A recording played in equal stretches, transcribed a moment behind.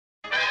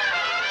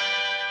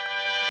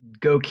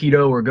go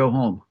keto or go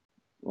home.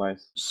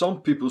 Nice.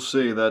 Some people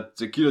say that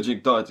the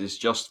ketogenic diet is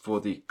just for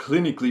the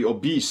clinically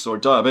obese or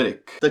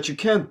diabetic, that you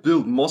can't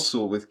build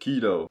muscle with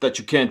keto, that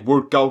you can't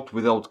work out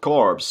without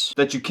carbs,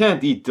 that you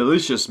can't eat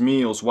delicious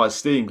meals while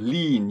staying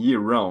lean year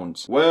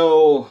round.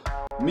 Well,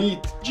 meet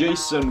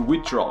Jason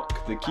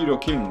Whitrock, the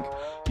Keto King.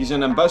 He's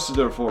an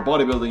ambassador for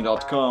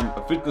bodybuilding.com,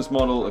 a fitness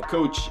model, a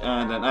coach,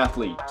 and an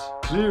athlete.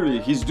 Clearly,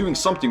 he's doing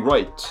something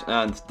right,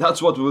 and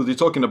that's what we'll be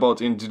talking about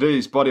in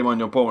today's Body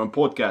Mind Empowerment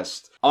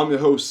podcast. I'm your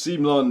host,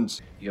 Siim Lund.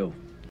 Yo.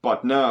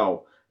 But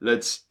now,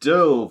 let's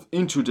delve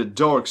into the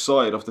dark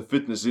side of the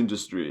fitness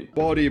industry.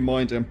 Body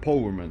Mind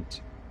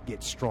Empowerment.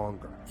 Get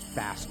stronger,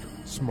 faster,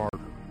 smarter,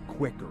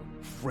 quicker,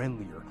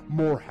 friendlier,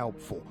 more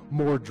helpful,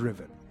 more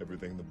driven.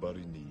 Everything the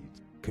body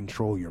needs.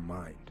 Control your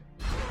mind.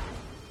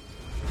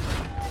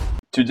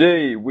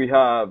 Today we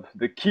have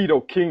the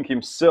Keto King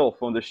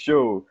himself on the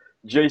show,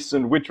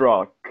 Jason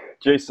Whitrock.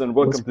 Jason,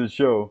 welcome to the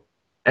show.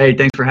 Hey,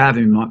 thanks for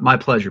having me. My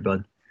pleasure,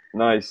 bud.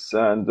 Nice.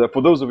 And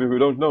for those of you who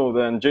don't know,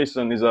 then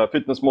Jason is a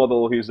fitness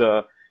model. He's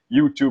a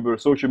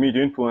YouTuber, social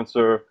media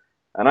influencer,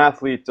 an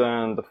athlete,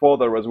 and a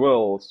father as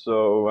well.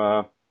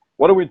 So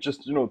why don't we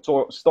just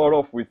start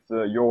off with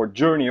your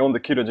journey on the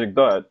ketogenic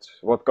diet?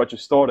 What got you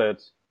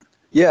started?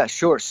 Yeah,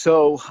 sure.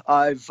 So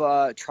I've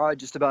tried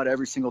just about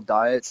every single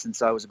diet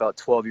since I was about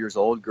 12 years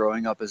old,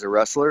 growing up as a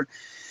wrestler.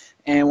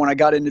 And when I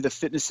got into the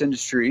fitness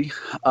industry,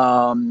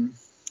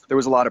 there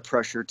was a lot of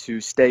pressure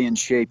to stay in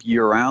shape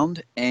year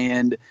round.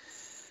 And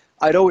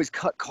I'd always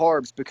cut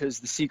carbs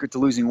because the secret to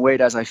losing weight,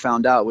 as I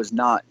found out, was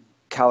not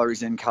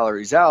calories in,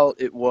 calories out.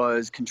 It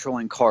was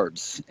controlling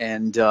carbs.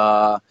 And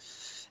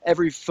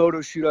every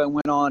photo shoot I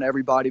went on,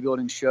 every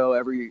bodybuilding show,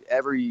 every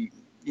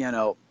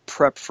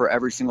prep for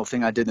every single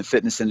thing I did in the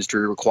fitness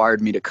industry required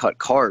me to cut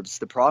carbs.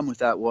 The problem with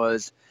that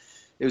was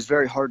it was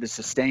very hard to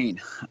sustain.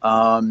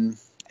 And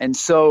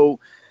so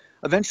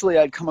eventually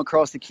I'd come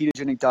across the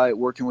ketogenic diet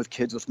working with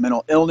kids with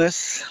mental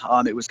illness.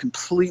 It was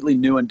completely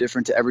new and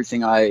different to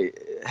everything I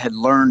had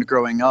learned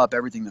growing up,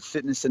 everything the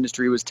fitness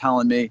industry was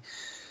telling me.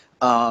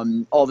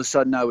 All of a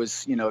sudden I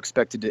was,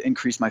 expected to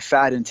increase my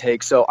fat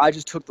intake. So I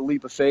just took the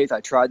leap of faith.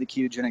 I tried the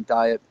ketogenic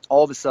diet.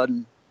 All of a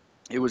sudden,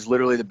 it was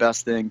literally the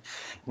best thing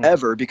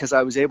ever because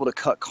I was able to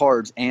cut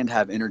carbs and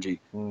have energy.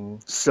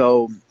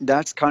 So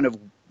that's kind of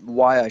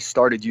why I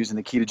started using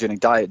the ketogenic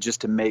diet,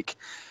 just to make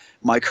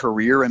my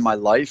career and my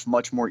life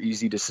much more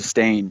easy to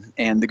sustain.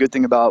 And the good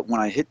thing about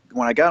when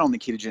I got on the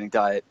ketogenic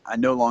diet, I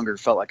no longer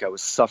felt like I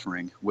was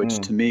suffering, which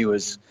to me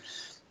was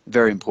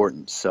very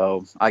important.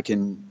 So I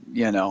can,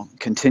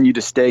 continue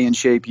to stay in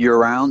shape year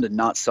round and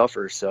not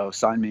suffer. So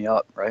sign me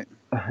up, right?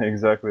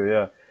 Exactly.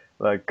 Yeah.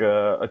 Like,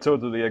 I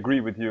totally agree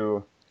with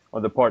you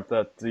on the part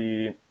that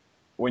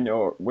when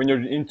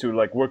you're into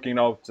like working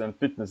out and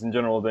fitness in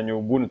general, then you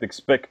wouldn't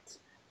expect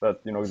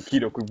that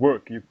keto could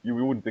work. You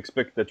wouldn't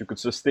expect that you could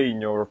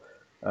sustain your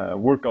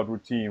workout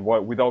routine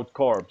without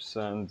carbs,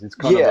 and it's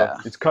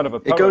kind of a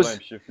paradigm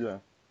shift. Yeah,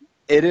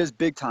 it is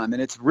big time,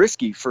 and it's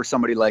risky for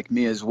somebody like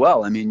me as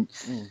well. I mean,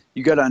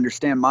 you got to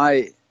understand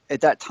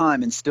at that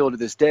time and still to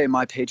this day,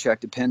 my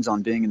paycheck depends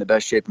on being in the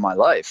best shape of my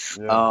life.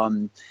 Yeah.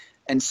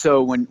 And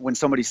so when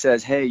somebody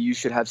says, hey, you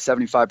should have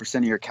 75%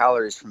 of your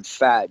calories from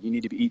fat, you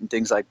need to be eating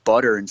things like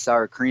butter and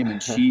sour cream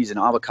and cheese and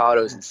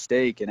avocados and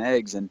steak and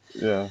eggs and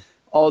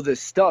all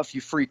this stuff, you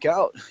freak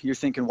out. You're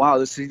thinking, wow,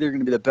 this is either going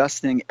to be the best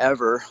thing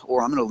ever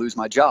or I'm going to lose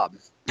my job.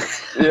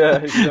 Yeah,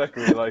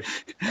 exactly. Like,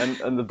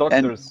 and the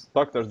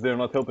doctors, they're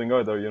not helping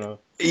either,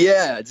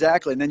 Yeah,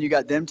 exactly. And then you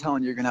got them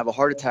telling you're going to have a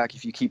heart attack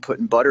if you keep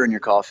putting butter in your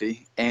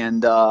coffee.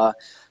 And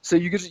so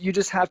you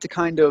just have to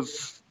kind of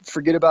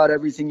forget about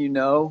everything you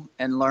know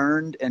and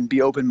learned and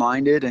be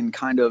open-minded and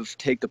kind of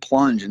take the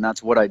plunge. And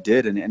that's what I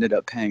did, and it ended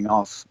up paying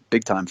off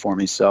big time for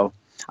me. So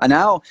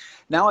now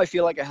I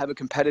feel like I have a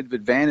competitive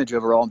advantage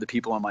over all the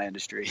people in my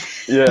industry.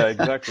 Yeah,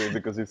 exactly,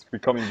 because it's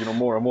becoming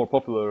more and more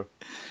popular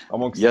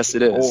amongst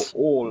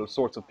all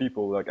sorts of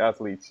people, like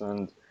athletes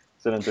and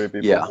sedentary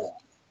people. Yeah.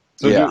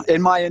 So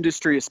in my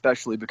industry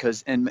especially,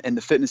 because in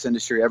the fitness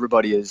industry,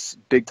 everybody is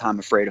big time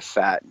afraid of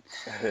fat.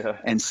 Yeah.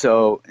 And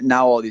so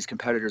now all these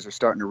competitors are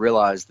starting to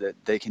realize that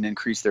they can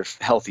increase their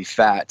healthy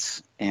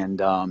fats,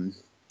 and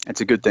it's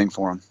a good thing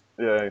for them.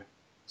 Yeah.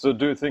 So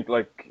do you think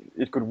like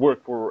it could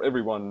work for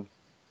everyone?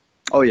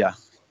 Oh, yeah.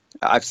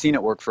 I've seen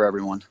it work for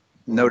everyone.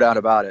 No doubt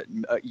about it.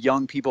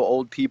 Young people,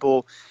 old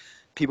people,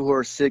 people who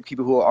are sick,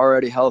 people who are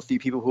already healthy,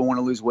 people who want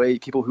to lose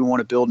weight, people who want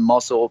to build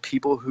muscle,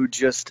 people who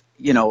just,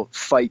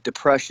 fight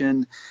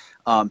depression,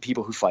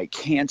 people who fight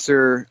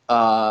cancer,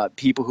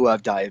 people who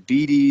have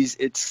diabetes.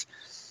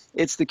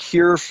 It's the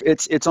cure.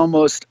 It's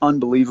almost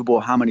unbelievable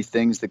how many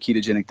things the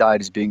ketogenic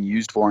diet is being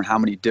used for and how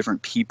many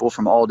different people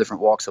from all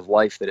different walks of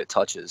life that it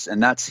touches.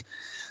 And that's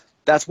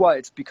why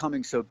it's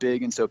becoming so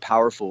big and so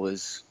powerful,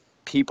 is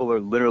people are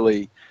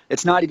literally,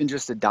 it's not even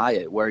just a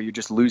diet where you're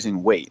just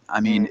losing weight.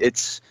 I mean,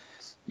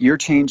 you're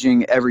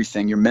changing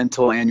everything, your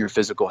mental and your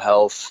physical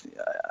health,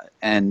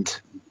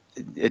 and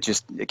it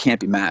can't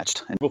be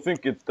matched. People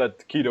think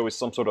that keto is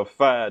some sort of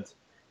fad,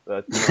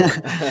 that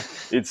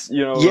it's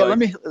Yeah,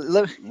 like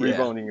yeah.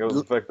 rebounding of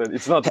the fact that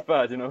it's not a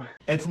fad,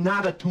 It's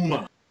not a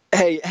tumor.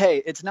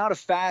 Hey, it's not a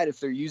fad if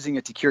they're using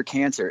it to cure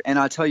cancer. And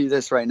I'll tell you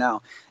this right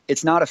now,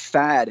 it's not a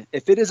fad.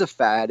 If it is a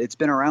fad, it's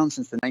been around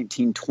since the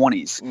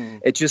 1920s.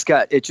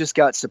 It just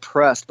got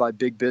suppressed by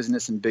big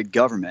business and big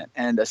government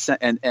and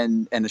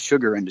the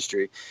sugar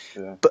industry.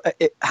 Yeah. But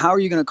how are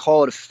you going to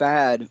call it a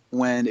fad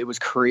when it was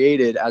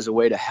created as a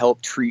way to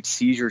help treat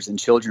seizures in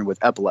children with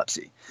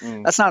epilepsy?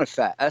 That's not a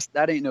fad.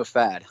 That ain't no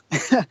fad.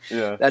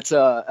 Yeah. That's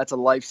a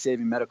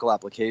life-saving medical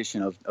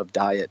application of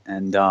diet.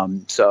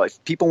 And so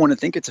if people want to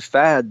think it's a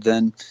fad,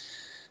 then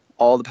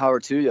all the power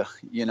to you,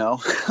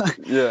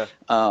 Yeah.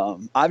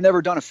 I've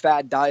never done a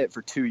fad diet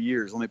for 2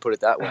 years. Let me put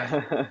it that way.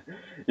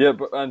 Yeah,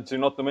 and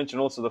not to mention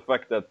also the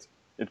fact that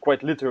it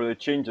quite literally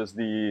changes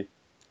the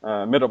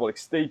metabolic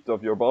state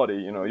of your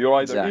body. You're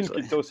either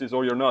Exactly. in ketosis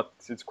or you're not.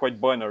 It's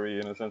quite binary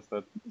in a sense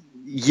that.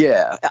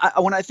 Yeah.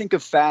 When I think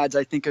of fads,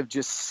 I think of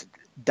just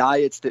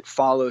diets that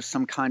follow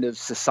some kind of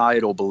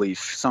societal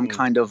belief, some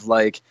kind of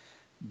like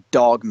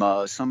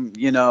dogma, some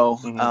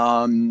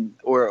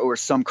or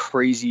some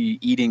crazy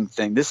eating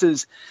thing. This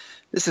is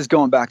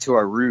going back to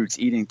our roots,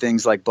 eating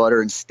things like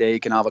butter and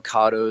steak and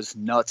avocados,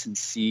 nuts and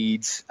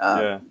seeds.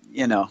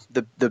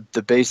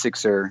 The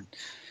basics are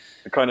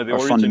Kind of the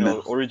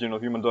fundamental. original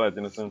human diet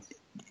in a sense.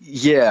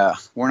 Yeah,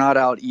 we're not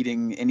out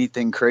eating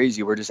anything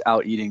crazy. We're just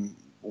out eating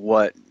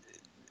what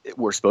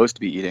we're supposed to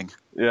be eating.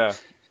 Yeah,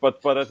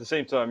 but at the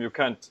same time, you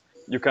can't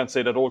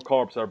say that all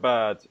carbs are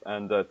bad,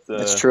 and that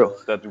That's true.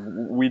 that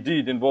we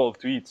did involve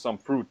to eat some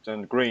fruit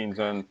and grains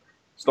and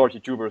starchy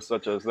tubers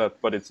such as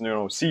that, but it's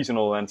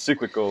seasonal and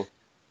cyclical.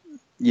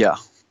 Yeah.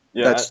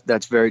 Yeah,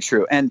 That's very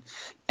true. And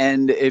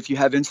if you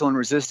have insulin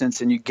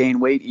resistance and you gain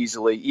weight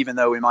easily, even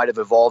though we might have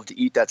evolved to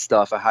eat that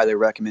stuff, I highly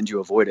recommend you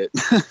avoid it.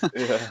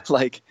 Yeah.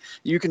 Like,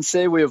 you can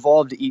say we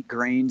evolved to eat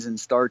grains and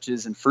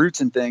starches and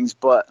fruits and things,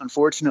 but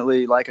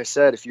unfortunately, like I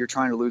said, if you're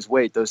trying to lose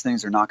weight, those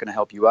things are not going to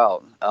help you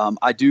out.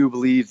 I do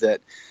believe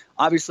that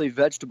obviously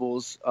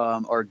vegetables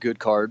are good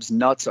carbs,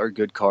 nuts are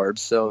good carbs.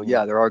 So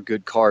yeah, there are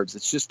good carbs.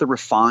 It's just the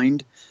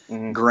refined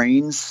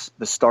grains,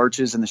 the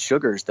starches, and the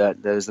sugars that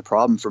is the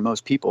problem for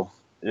most people.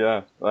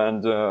 Yeah,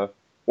 and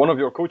one of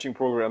your coaching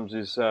programs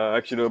is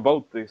actually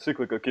about the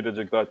cyclical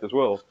ketogenic diet as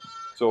well.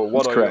 So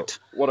what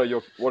are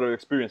your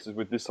experiences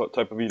with this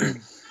type of eating?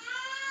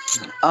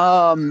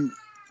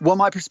 Well,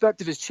 my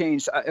perspective has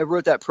changed. I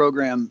wrote that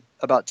program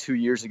about 2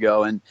 years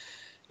ago, and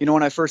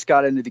when I first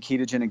got into the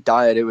ketogenic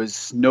diet,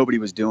 nobody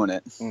was doing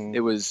it.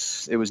 It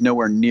was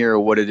nowhere near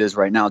what it is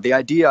right now. The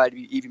idea I'd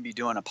even be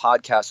doing a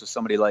podcast with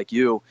somebody like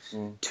you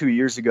 2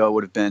 years ago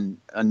would have been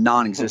a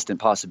non-existent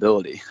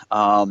possibility.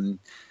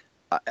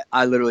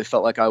 I literally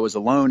felt like I was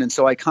alone. And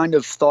so I kind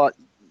of thought,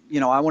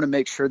 I want to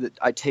make sure that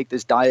I take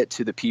this diet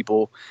to the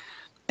people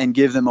and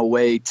give them a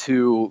way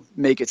to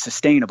make it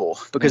sustainable.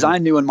 Because I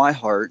knew in my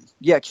heart,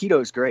 yeah, keto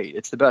is great.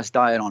 It's the best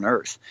diet on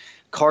earth.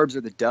 Carbs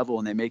are the devil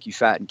and they make you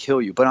fat and kill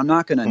you. But I'm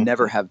not going to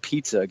never have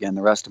pizza again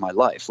the rest of my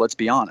life. Let's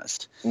be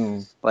honest.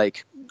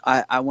 Like,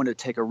 I want to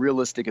take a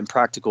realistic and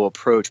practical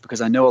approach because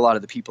I know a lot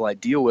of the people I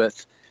deal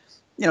with,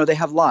 they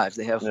have lives.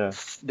 They have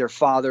their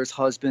fathers,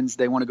 husbands.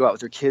 They want to go out with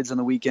their kids on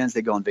the weekends.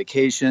 They go on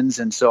vacations.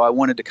 And so I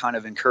wanted to kind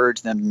of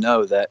encourage them to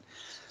know that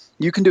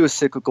you can do a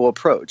cyclical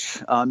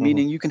approach,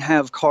 meaning you can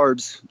have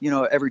carbs,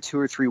 every 2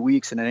 or 3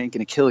 weeks and it ain't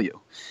going to kill you.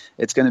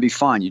 It's going to be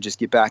fine. You just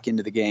get back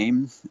into the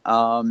game.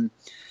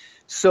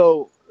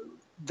 So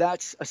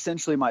that's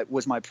essentially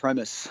was my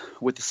premise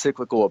with the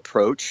cyclical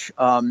approach.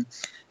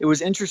 It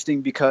was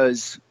interesting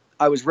because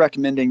I was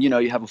recommending,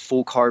 you have a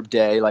full carb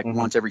day, like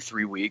once every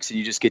 3 weeks, and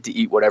you just get to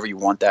eat whatever you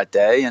want that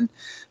day. And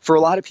for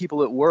a lot of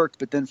people it worked,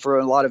 but then for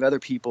a lot of other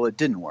people it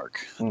didn't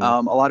work. A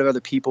lot of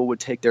other people would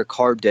take their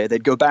carb day.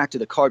 They'd go back to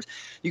the carbs.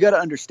 You got to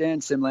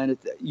understand, Simland,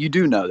 you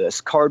do know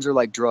this. Carbs are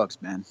like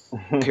drugs, man,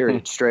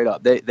 period, straight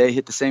up. They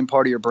hit the same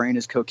part of your brain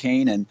as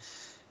cocaine. And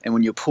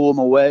when you pull them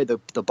away,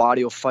 the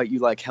body will fight you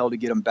like hell to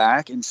get them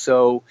back. And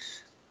so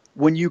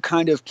when you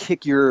kind of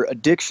kick your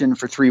addiction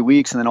for 3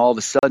 weeks and then all of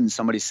a sudden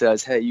somebody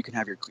says, hey, you can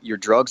have your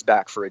drugs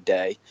back for a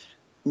day,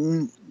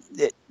 a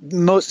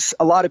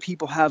lot of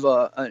people have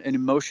an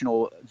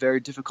emotional,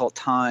 very difficult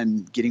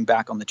time getting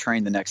back on the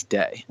train the next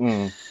day.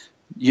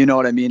 You know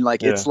what I mean?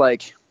 Like, it's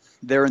like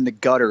they're in the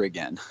gutter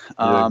again.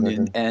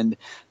 Exactly. And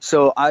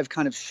so I've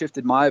kind of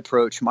shifted my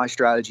approach, my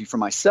strategy for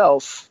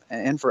myself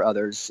and for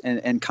others,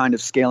 and kind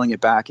of scaling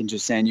it back and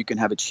just saying you can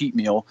have a cheat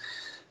meal,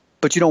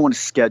 but you don't want to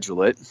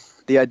schedule it.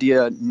 The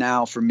idea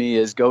now for me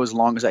is go as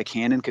long as I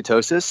can in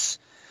ketosis,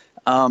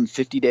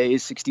 50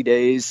 days, 60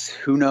 days,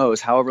 who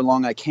knows, however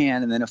long I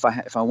can. And then if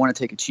I want to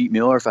take a cheat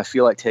meal or if I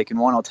feel like taking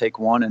one, I'll take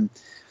one, and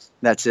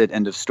that's it,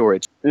 end of story.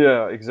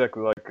 Yeah,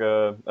 exactly. Like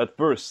at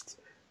first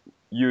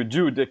you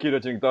do the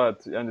ketogenic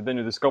diet and then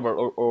you discover,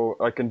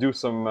 I can do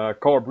some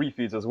carb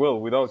refeeds as well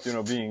without,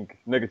 being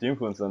negative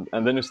influence.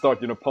 And then you start,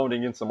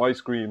 pounding in some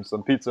ice cream,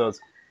 some pizzas.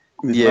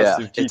 these Yeah,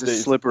 massive cheat days.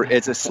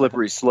 it's a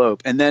slippery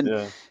slope. And then,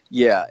 Yeah,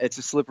 yeah, it's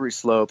a slippery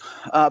slope.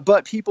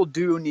 But people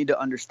do need to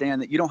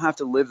understand that you don't have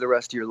to live the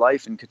rest of your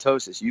life in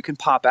ketosis. You can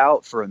pop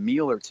out for a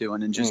meal or two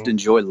and then just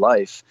enjoy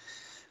life.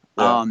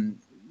 yeah,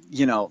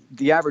 You know,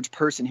 the average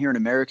person here in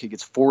America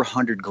gets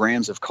 400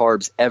 grams of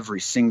carbs every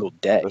single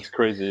day. that's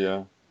crazy.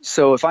 Yeah,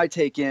 So if I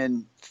take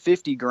in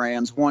 50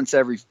 grams once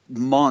every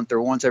month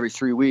or once every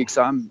 3 weeks,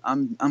 I'm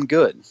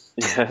good.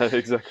 yeah,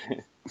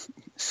 exactly.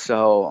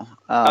 So,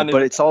 And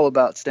but it's all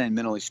about staying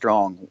mentally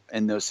strong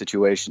in those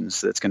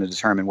situations. That's going to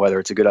determine whether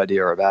it's a good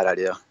idea or a bad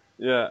idea.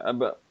 yeah,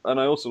 and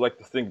I also like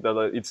to think that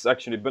it's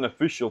actually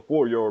beneficial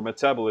for your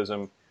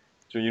metabolism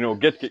to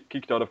get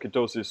kicked out of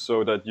ketosis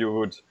so that you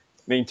would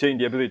maintain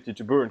the ability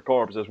to burn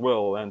carbs as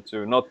well and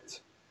to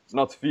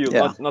not feel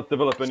Yeah, not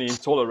develop any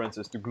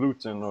intolerances to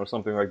gluten or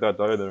something like that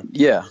either.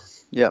 yeah,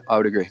 yeah. I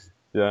would agree.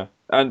 Yeah,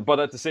 and but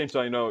at the same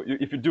time,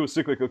 if you do a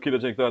cyclical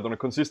ketogenic diet on a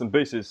consistent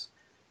basis,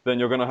 then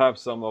you're gonna have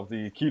some of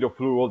the keto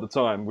flu all the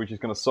time, which is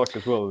gonna suck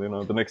as well.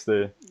 The next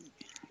day.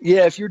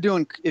 Yeah, if you're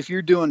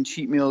doing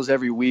cheat meals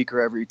every week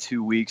or every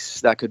 2 weeks,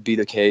 that could be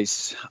the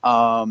case.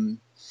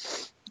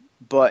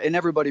 But and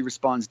everybody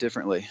responds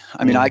differently.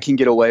 I mean, I can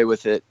get away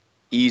with it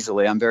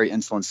easily. I'm very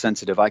insulin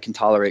sensitive. I can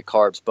tolerate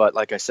carbs, but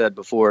like I said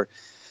before,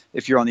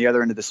 if you're on the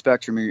other end of the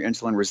spectrum and you're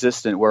insulin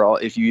resistant,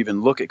 if you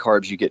even look at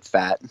carbs, you get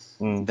fat,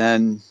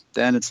 then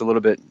it's a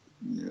little bit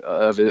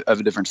of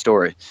a different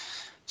story.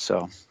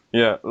 So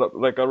Yeah,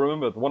 like I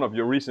remember one of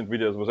your recent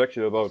videos was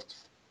actually about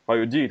how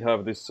you did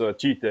have this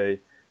cheat day,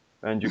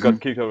 and you got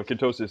kicked out of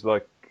ketosis.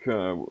 Like,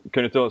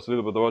 can you tell us a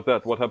little bit about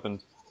that? What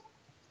happened?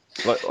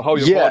 Like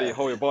yeah,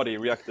 how your body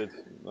reacted?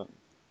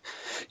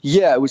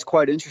 yeah, it was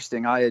quite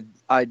interesting.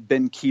 I'd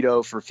been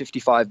keto for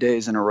 55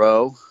 days in a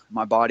row.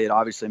 My body had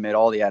obviously made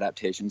all the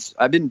adaptations.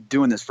 I've been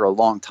doing this for a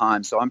long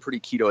time, so I'm pretty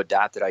keto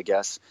adapted, I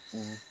guess.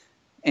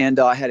 And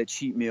I had a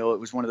cheat meal. It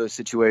was one of those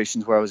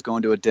situations where I was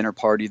going to a dinner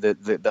party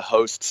that the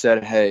host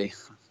said, "Hey,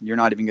 you're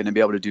not even going to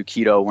be able to do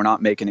keto. We're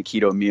not making a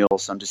keto meal,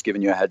 so I'm just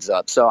giving you a heads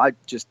up." So I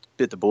just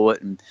bit the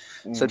bullet and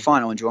said,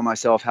 "Fine, I'll enjoy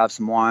myself, have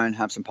some wine,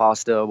 have some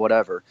pasta,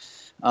 whatever."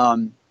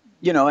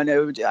 You know, and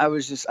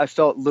I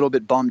felt a little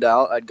bit bummed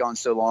out. I'd gone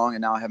so long,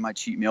 and now I have my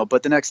cheat meal.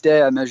 But the next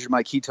day, I measured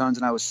my ketones,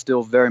 and I was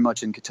still very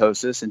much in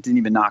ketosis, and didn't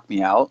even knock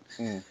me out.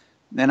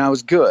 And I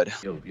was good.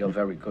 You're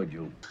very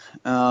good.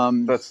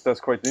 That's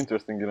quite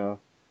interesting.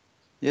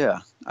 Yeah,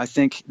 I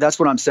think that's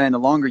what I'm saying. The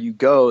longer you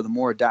go, the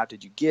more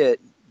adapted you get,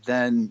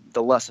 then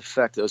the less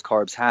effect those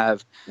carbs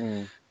have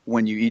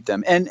when you eat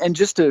them. And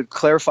just to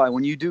clarify,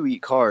 when you do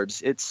eat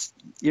carbs, it's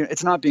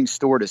not being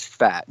stored as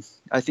fat.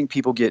 I think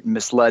people get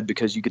misled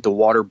because you get the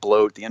water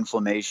bloat, the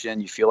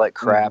inflammation, you feel like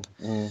crap.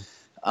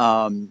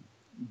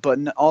 But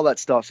all that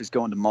stuff is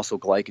going to muscle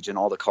glycogen,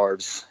 all the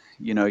carbs.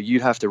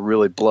 You'd have to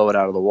really blow it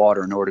out of the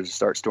water in order to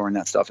start storing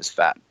that stuff as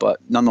fat.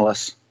 But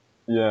nonetheless.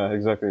 Yeah,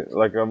 exactly.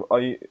 Like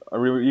I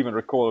really even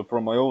recall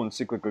from my own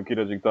cyclical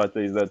ketogenic diet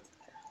days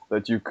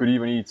that you could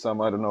even eat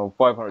some, I don't know,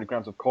 500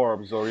 grams of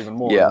carbs or even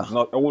more. Yeah.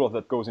 Not all of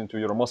that goes into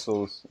your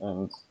muscles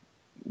and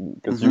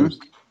gets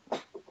used.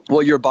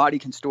 Well, your body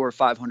can store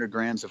 500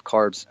 grams of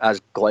carbs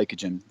as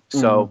glycogen.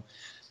 So,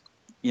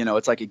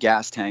 it's like a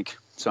gas tank.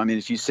 So, I mean,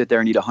 if you sit there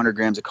and eat 100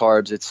 grams of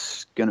carbs,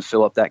 it's going to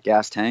fill up that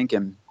gas tank.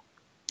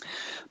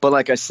 But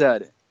like I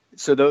said,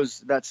 so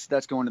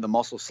that's going to the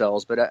muscle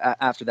cells. But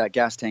after that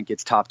gas tank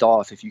gets topped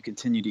off, if you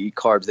continue to eat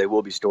carbs, they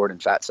will be stored in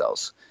fat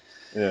cells.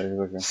 Yeah,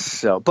 exactly.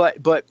 So,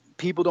 but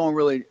people don't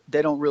really,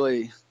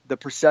 the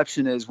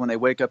perception is when they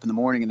wake up in the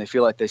morning and they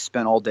feel like they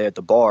spent all day at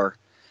the bar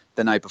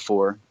the night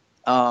before,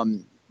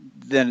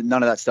 then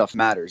none of that stuff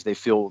matters. They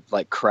feel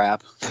like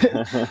crap.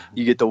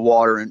 You get the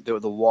water and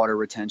the water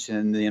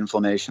retention, the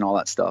inflammation, all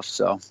that stuff.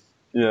 So,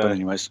 yeah. But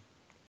anyways,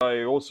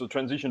 I also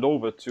transitioned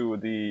over to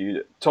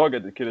the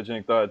targeted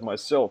ketogenic diet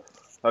myself.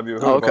 Have you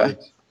heard about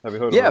it? Have you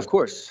heard? Yeah, of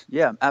course.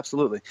 Yeah,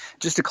 absolutely.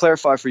 Just to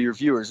clarify for your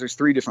viewers, there's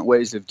 3 different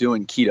ways of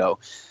doing keto.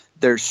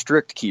 There's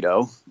strict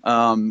keto,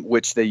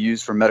 which they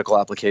use for medical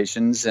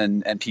applications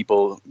and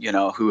people,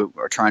 who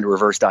are trying to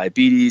reverse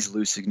diabetes,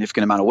 lose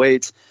significant amount of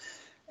weight.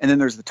 And then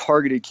there's the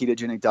targeted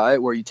ketogenic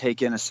diet where you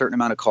take in a certain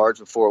amount of carbs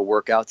before a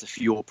workout to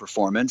fuel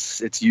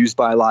performance. It's used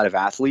by a lot of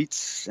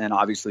athletes and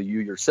obviously you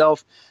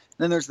yourself.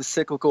 And then there's the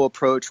cyclical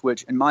approach,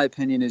 which in my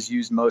opinion is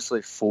used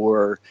mostly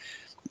for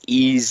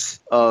ease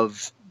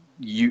of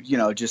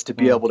just to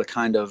be able to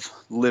kind of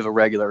live a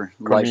regular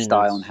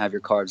lifestyle and have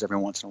your carbs every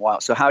once in a while.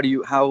 So how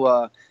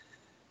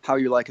are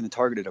you liking the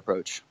targeted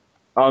approach?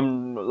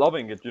 I'm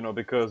loving it,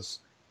 because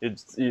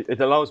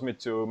it allows me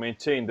to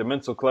maintain the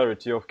mental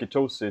clarity of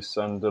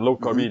ketosis and the low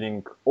carb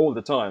eating all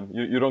the time.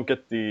 You don't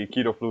get the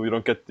keto flu, you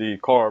don't get the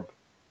carb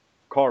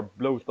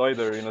bloat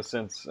either, in a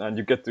sense, and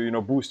you get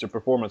to boost your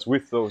performance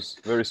with those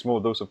very small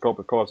dose of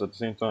carbs at the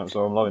same time.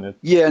 So I'm loving it.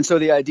 Yeah, and so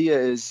the idea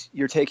is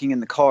you're taking in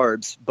the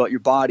carbs, but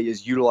your body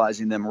is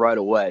utilizing them right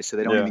away, so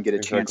they don't even get a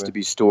chance to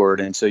be stored.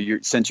 And so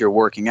since you're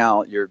working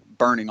out, you're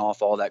burning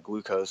off all that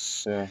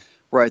glucose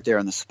right there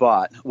on the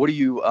spot. What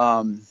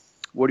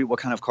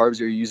kind of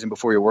carbs are you using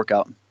before your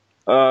workout?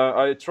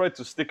 I try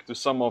to stick to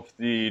some of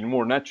the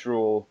more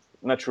natural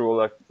natural,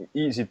 like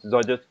easy to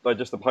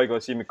digest high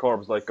glycemic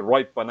carbs, like a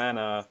ripe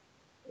banana,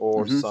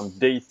 or some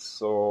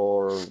dates,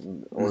 or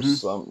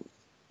some.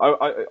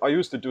 I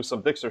used to do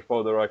some dextrose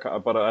powder,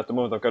 but at the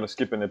moment I'm kind of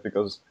skipping it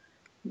because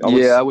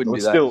Yeah, I I wouldn't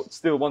would do that.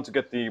 still want to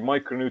get the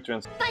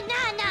micronutrients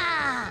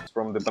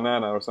from the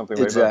banana or something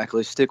like that.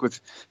 Exactly. Stick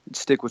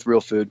with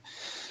real food.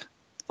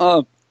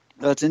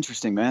 That's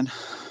interesting, man.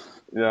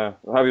 Yeah.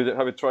 Have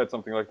you tried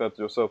something like that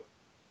yourself?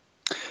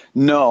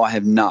 No, I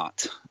have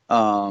not.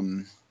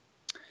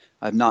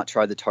 I've not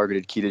tried the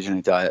targeted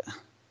ketogenic diet.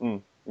 Yeah.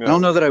 I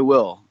don't know that I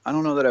will.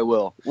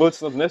 Well,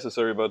 it's not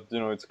necessary, but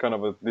it's kind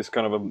of this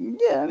kind of a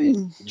Yeah, I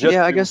mean, jet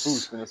yeah, I fuel guess.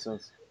 boost in a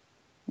sense.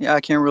 Yeah,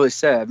 I can't really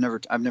say. I've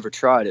never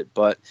tried it,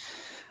 but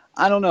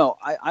I don't know.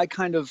 I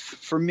kind of,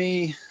 for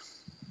me,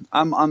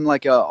 I'm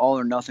like a all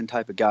or nothing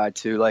type of guy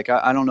too. Like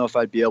I don't know if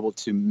I'd be able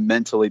to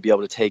mentally be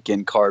able to take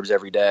in carbs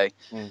every day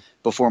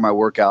before my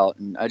workout,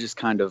 and I just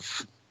kind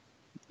of,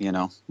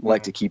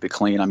 like to keep it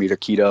clean. I'm either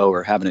keto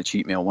or having a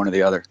cheat meal, one or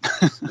the other.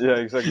 Yeah,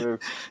 exactly.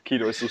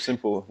 Keto is so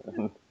simple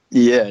and,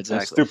 Yeah, and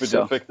exactly. stupidly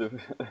So,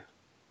 effective.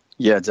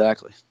 yeah,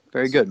 exactly.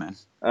 Very good, man.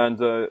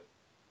 And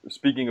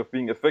speaking of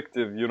being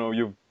effective,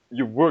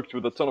 you've worked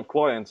with a ton of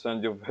clients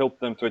and you've helped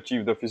them to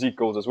achieve their physique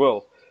goals as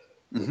well.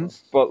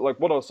 But like,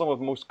 what are some of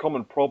the most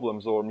common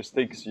problems or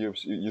mistakes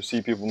you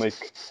see people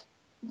make?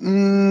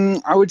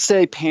 I would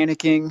say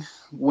panicking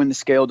when the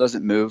scale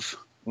doesn't move.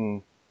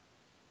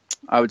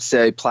 I would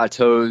say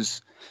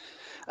plateaus.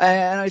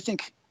 And I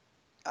think,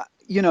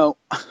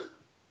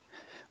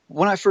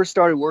 when I first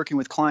started working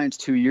with clients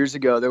 2 years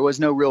ago, there was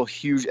no real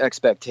huge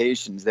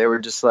expectations. They were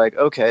just like,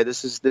 okay,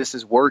 this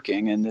is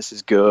working and this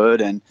is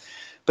good.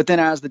 But then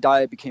as the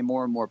diet became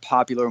more and more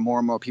popular, more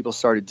and more people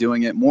started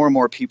doing it, more and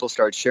more people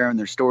started sharing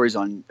their stories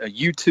on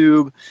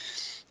YouTube.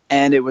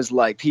 And it was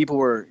like people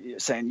were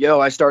saying, yo,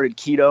 I started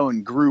keto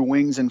and grew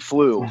wings and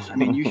flew. I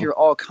mean, you hear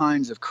all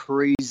kinds of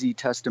crazy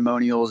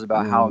testimonials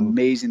about how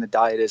amazing the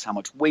diet is, how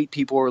much weight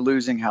people are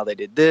losing, how they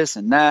did this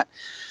and that.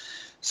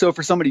 So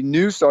for somebody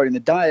new starting the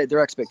diet, their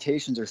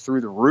expectations are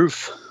through the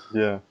roof.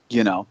 Yeah.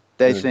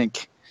 They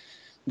think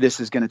this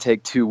is going to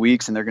take 2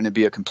 weeks and they're going to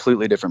be a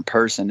completely different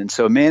person. And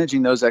so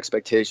managing those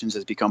expectations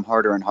has become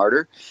harder and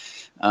harder.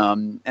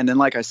 And then,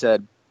 like I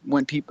said,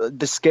 when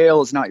the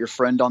scale is not your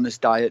friend on this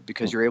diet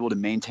because you're able to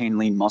maintain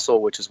lean muscle,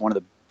 which is one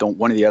of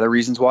the other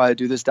reasons why I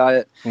do this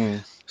diet.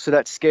 So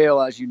that scale,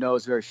 as you know,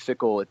 is very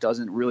fickle. It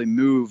doesn't really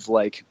move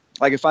like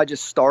if I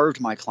just starved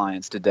my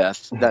clients to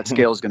death, that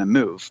scale is going to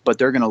move, but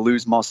they're going to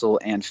lose muscle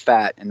and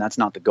fat, and that's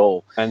not the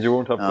goal. And you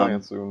won't have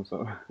clients soon,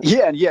 so.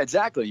 Yeah,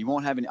 exactly. You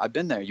won't have any. I've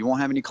been there. You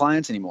won't have any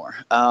clients anymore.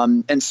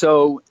 And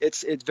so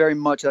it's very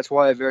much. That's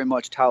why I very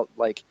much tout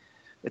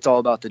it's all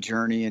about the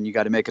journey, and you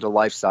got to make it a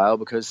lifestyle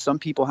because some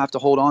people have to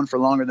hold on for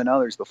longer than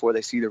others before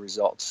they see the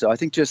results. So I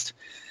think just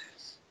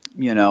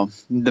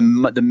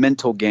the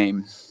mental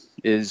game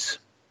is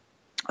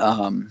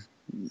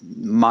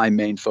my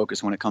main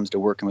focus when it comes to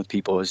working with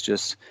people is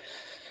just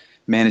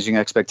managing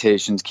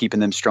expectations, keeping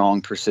them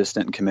strong,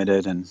 persistent, and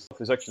committed. And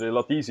it's actually a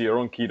lot easier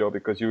on keto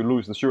because you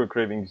lose the sugar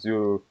cravings,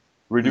 you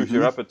reduce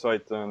your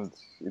appetite, and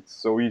it's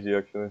so easy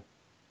actually.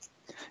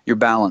 You're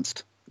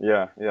balanced.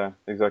 Yeah,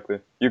 exactly.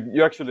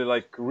 You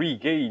actually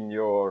regain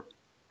your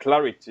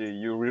clarity.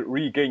 You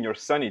regain your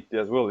sanity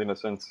as well, in a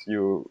sense.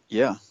 You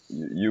get.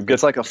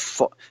 It's like a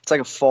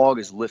fog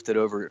is lifted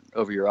over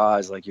your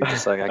eyes. Like you're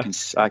just like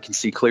I can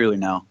see clearly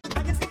now.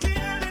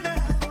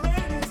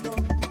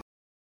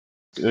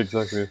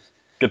 Exactly.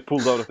 Get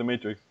pulled out of the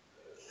matrix.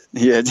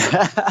 Yeah.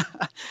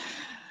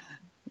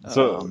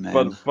 So,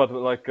 but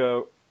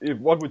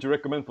what would you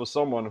recommend for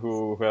someone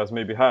who has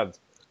maybe had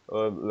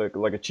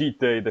like a cheat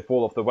day, they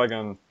fall off the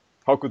wagon?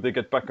 How could they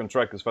get back on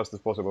track as fast as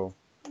possible?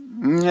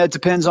 It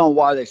depends on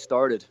why they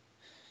started,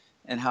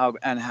 and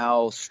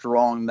how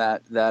strong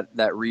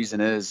that reason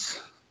is.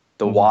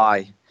 The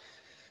why,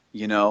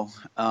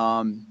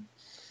 I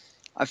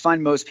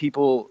find most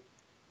people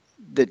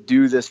that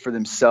do this for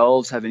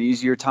themselves have an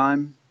easier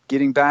time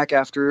getting back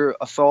after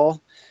a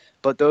fall,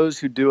 but those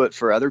who do it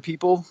for other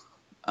people,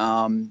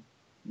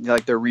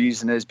 their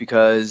reason is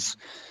because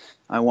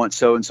I want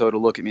so-and-so to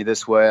look at me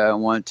this way. I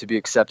want to be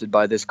accepted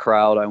by this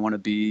crowd. I want to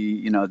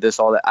be, this,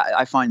 all that.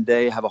 I find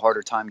they have a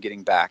harder time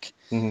getting back.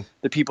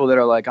 The people that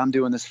are like, I'm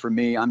doing this for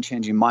me. I'm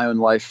changing my own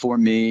life for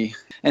me,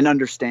 and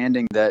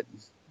understanding that,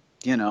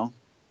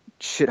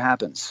 shit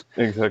happens.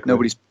 Exactly.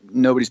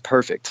 Nobody's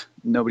perfect.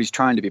 Nobody's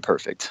trying to be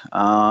perfect.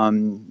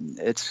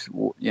 It's,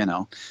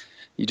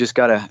 you just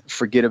got to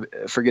forget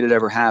it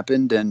ever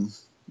happened and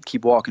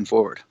keep walking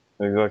forward.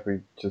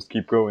 Exactly. Just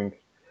keep going.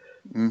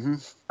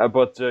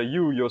 But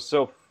you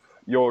yourself,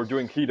 you're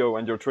doing keto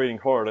and you're training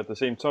hard at the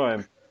same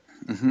time,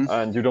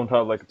 and you don't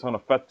have a ton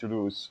of fat to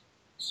lose.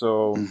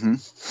 So,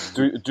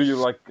 do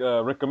you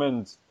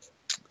recommend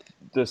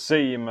the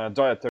same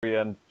dietary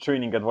and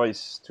training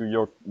advice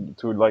to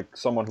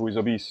someone who is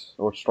obese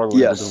or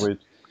struggling with the weight?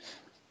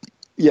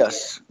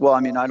 Yes. Well, I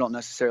mean, I don't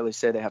necessarily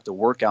say they have to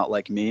work out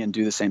like me and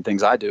do the same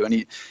things I do.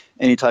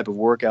 Any type of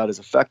workout is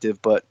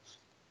effective, but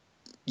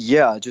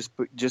yeah,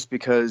 just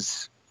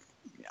because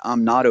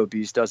I'm not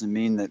obese doesn't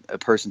mean that a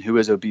person who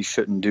is obese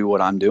shouldn't do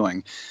what I'm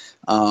doing.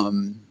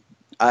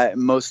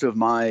 Most of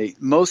my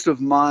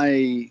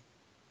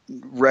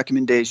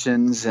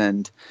recommendations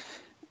and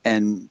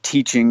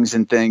teachings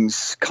and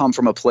things come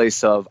from a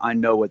place of I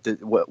know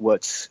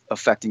what's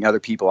affecting other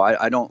people.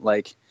 I don't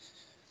like.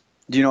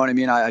 Do you know what I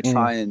mean? I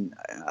try and.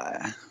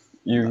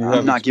 You I'm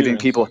have not giving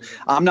experience.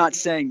 people, I'm not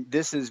saying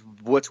this is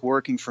what's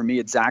working for me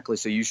exactly,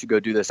 so you should go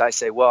do this. I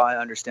say, well, I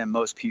understand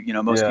most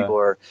people, most Yeah.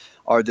 people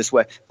are this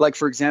way. Like,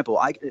 for example,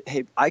 I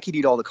could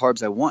eat all the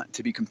carbs I want,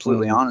 to be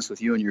completely honest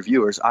with you and your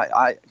viewers.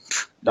 I'm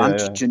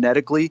Yeah.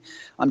 genetically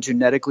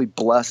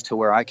blessed to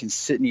where I can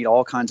sit and eat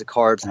all kinds of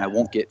carbs and I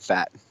won't get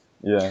fat.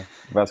 Yeah,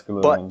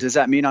 vascular. But does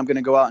that mean I'm going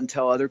to go out and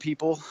tell other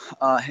people,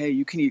 hey,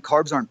 you can eat,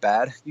 carbs aren't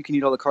bad. You can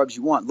eat all the carbs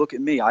you want. Look at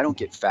me. I don't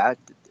get fat.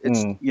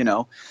 It's,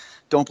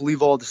 don't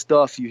believe all the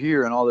stuff you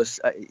hear and all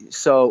this.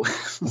 So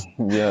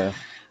Yeah.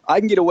 I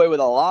can get away with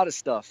a lot of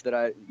stuff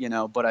that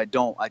but I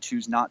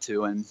choose not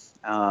to. And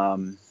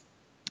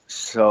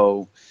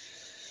so,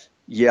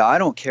 yeah, I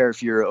don't care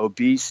if you're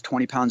obese,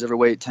 20 pounds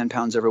overweight, 10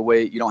 pounds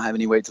overweight, you don't have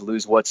any weight to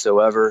lose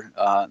whatsoever.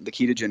 The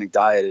ketogenic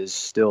diet is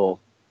still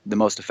the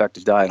most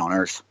effective diet on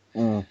earth.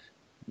 Yeah,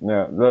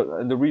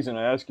 the reason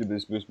I ask you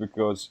this was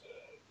because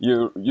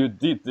you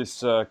did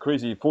this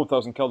crazy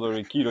 4,000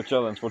 calorie keto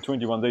challenge for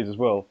 21 days as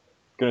well.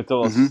 Can you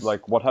tell us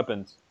like what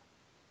happened?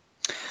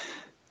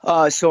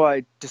 So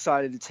I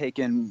decided to take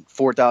in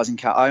 4,000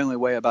 I only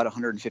weigh about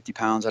 150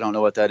 pounds. I don't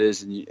know what that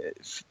is in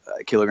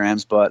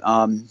kilograms, but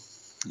and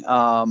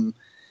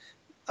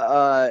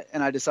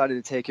I decided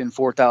to take in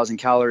 4,000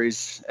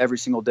 calories every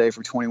single day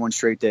for 21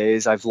 straight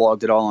days. I've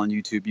vlogged it all on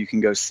YouTube. You can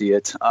go see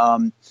it.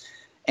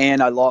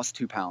 And I lost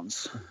 2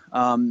 pounds.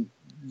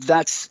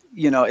 That's,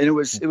 and it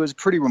was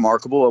pretty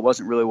remarkable. It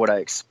wasn't really what I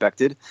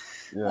expected.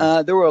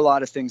 Yeah. There were a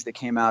lot of things that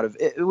came out of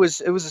it. It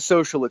was a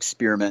social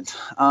experiment.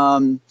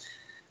 I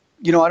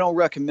don't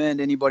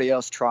recommend anybody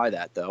else try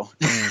that though.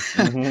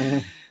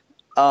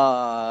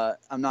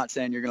 I'm not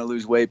saying you're going to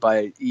lose weight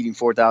by eating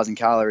 4,000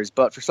 calories,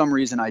 but for some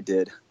reason I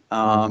did.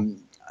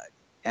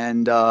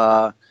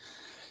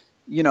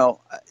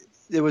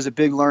 It was a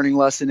big learning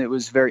lesson. It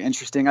was very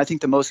interesting. I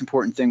think the most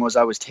important thing was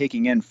I was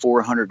taking in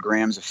 400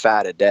 grams of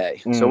fat a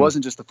day. So it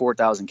wasn't just the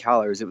 4,000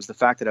 calories. It was the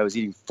fact that I was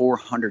eating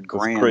 400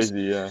 grams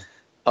crazy, yeah.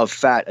 of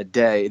fat a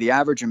day. The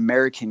average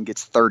American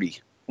gets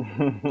 30.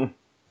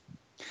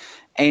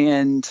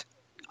 And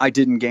I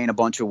didn't gain a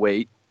bunch of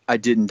weight. I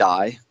didn't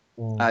die.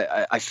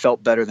 I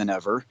felt better than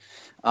ever.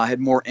 I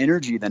had more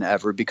energy than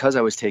ever because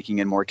I was taking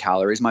in more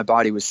calories. My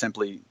body was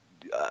simply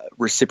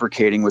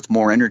reciprocating with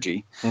more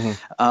energy.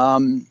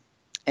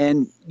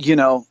 And,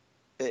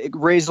 it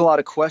raised a lot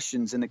of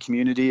questions in the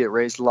community. It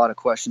raised a lot of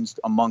questions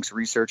amongst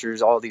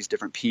researchers, all these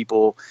different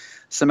people.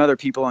 Some other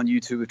people on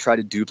YouTube have tried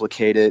to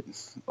duplicate it.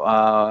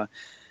 But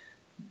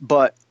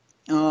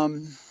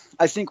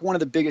I think one of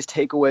the biggest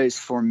takeaways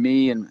for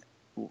me and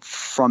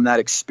from that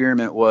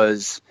experiment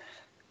was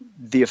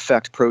the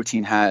effect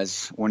protein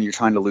has when you're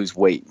trying to lose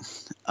weight.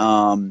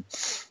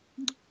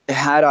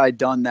 Had I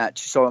done that,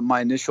 so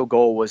my initial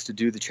goal was to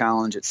do the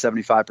challenge at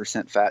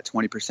 75% fat,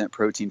 20%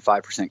 protein,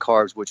 5%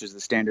 carbs, which is the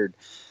standard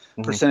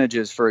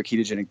percentages for a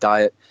ketogenic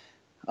diet.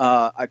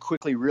 I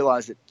quickly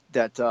realized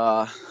that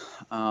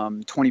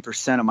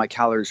 20% of my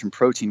calories from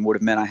protein would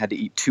have meant I had to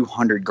eat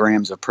 200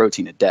 grams of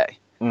protein a day.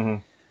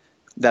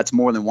 That's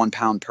more than 1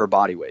 pound per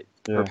body weight,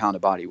 per pound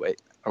of body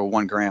weight, or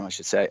 1 gram, I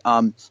should say.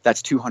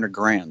 That's 200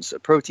 grams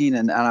of protein.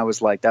 And I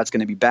was like, that's going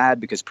to be bad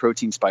because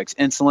protein spikes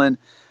insulin.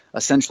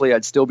 Essentially,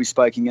 I'd still be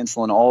spiking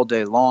insulin all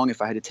day long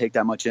if I had to take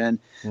that much in.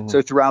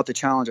 So throughout the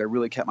challenge, I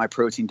really kept my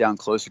protein down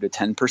closer to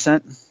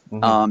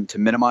 10% to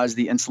minimize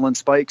the insulin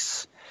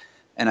spikes.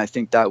 And I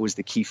think that was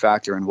the key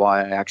factor in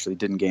why I actually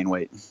didn't gain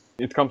weight.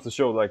 It comes to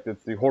show like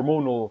that the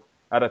hormonal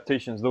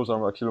adaptations, those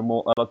are actually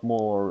a lot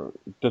more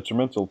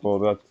detrimental for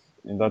that.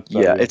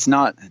 Yeah, it's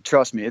not,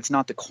 trust me, it's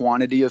not the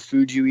quantity of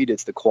food you eat,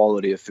 it's the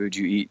quality of food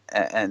you eat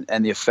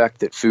and the effect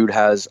that food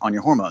has on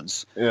your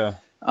hormones. Yeah.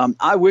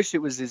 I wish it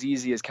was as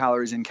easy as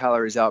calories in,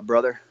 calories out,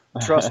 brother.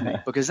 Trust me,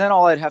 because then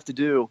all I'd have to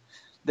do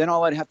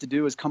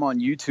is come on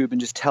YouTube and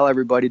just tell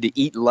everybody to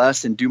eat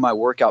less and do my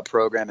workout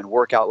program and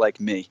work out like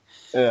me.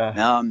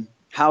 Yeah.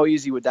 How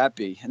easy would that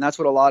be? And that's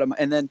what a lot of,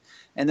 and then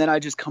I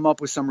just come up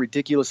with some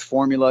ridiculous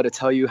formula to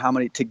tell you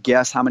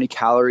guess how many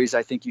calories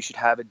I think you should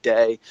have a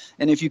day.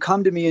 And if you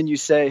come to me and you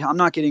say, I'm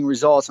not getting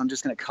results, I'm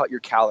just going to cut your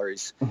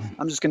calories.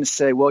 I'm just going to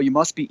say, well, you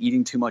must be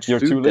eating too much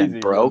food then,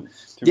 bro.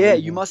 Yeah,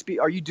 you must be.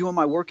 Are you doing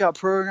my workout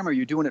program? Are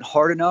you doing it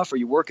hard enough? Are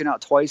you working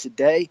out twice a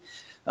day?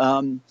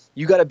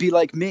 You got to be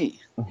like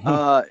me.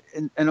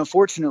 And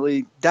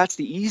unfortunately, that's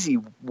the easy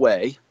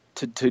way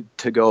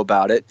to go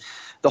about it.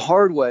 The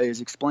hard way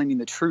is explaining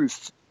the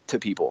truth to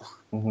people,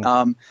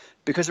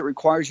 because it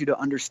requires you to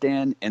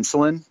understand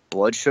insulin,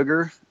 blood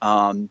sugar,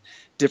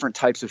 different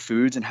types of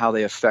foods and how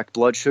they affect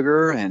blood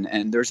sugar. And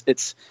and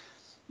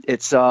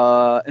a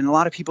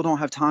lot of people don't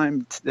have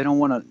time. They don't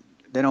want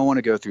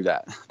to go through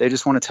that. They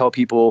just want to tell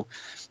people,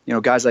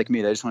 guys like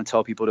me, they just want to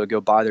tell people to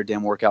go buy their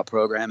damn workout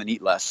program and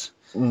eat less.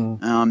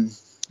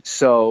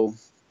 So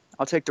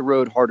I'll take the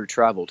road harder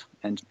traveled,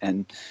 and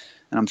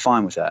I'm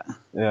fine with that.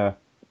 Yeah.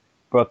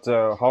 But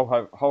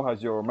how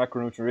has your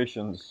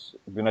macronutrients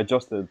been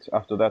adjusted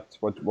after that?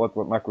 What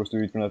macros do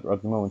you eat at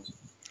the moment?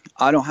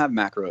 I don't have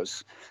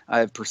macros. I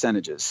have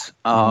percentages.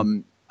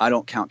 Mhm. I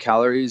don't count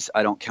calories.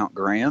 I don't count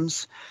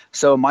grams.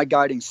 So my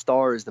guiding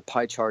star is the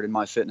pie chart in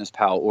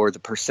MyFitnessPal, or the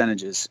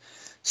percentages.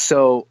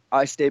 So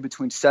I stay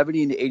between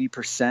 70 and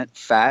 80%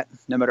 fat,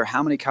 no matter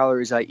how many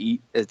calories I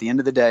eat. At the end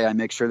of the day, I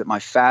make sure that my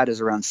fat is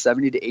around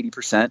 70 to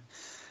 80%.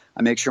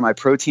 I make sure my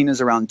protein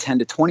is around 10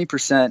 to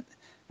 20%.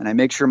 And I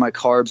make sure my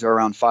carbs are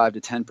around 5 to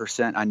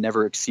 10%. I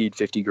never exceed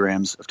 50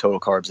 grams of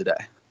total carbs a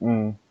day,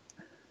 Mm.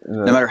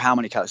 no matter how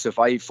many calories. So if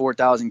I eat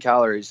 4,000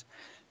 calories,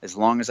 as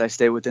long as I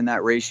stay within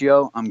that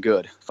ratio, I'm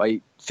good. If I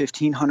eat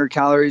 1,500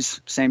 calories,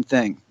 same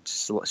thing.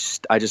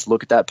 I just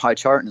look at that pie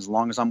chart, and as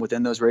long as I'm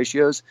within those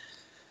ratios,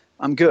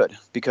 I'm good,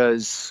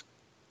 because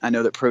I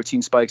know that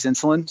protein spikes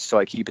insulin, so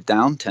I keep it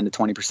down 10 to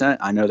 20%.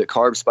 I know that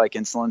carbs spike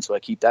insulin, so I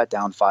keep that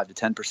down 5 to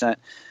 10%.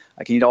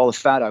 I can eat all the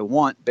fat I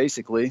want,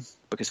 basically,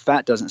 because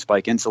fat doesn't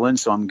spike insulin,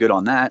 so I'm good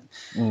on that.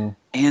 Mm.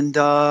 And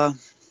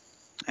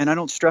I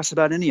don't stress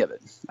about any of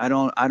it. I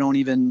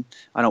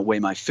don't weigh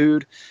my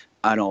food.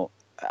 I don't,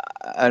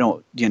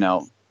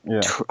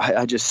 Yeah.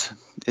 I just,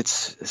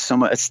 it's so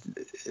much.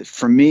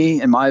 For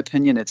me, in my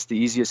opinion, it's the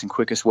easiest and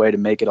quickest way to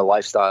make it a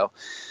lifestyle.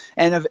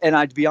 And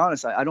I'd be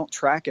honest, I don't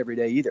track every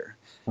day either.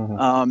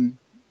 Mhm.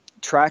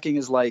 Tracking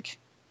is like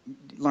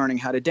learning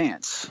how to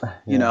dance,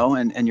 Yeah.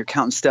 and you're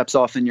counting steps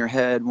off in your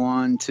head,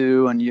 1,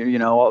 2,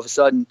 and all of a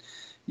sudden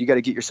you got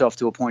to get yourself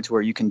to a point to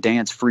where you can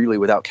dance freely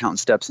without counting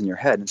steps in your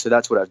head. And so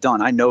that's what I've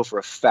done. I know for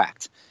a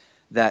fact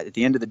that at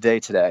the end of the day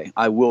today,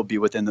 I will be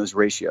within those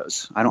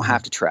ratios. I don't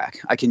have to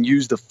track. I can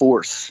use the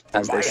force,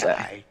 as they say.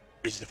 eye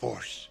is the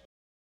force.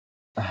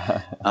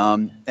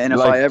 And if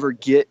Like- I ever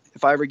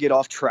get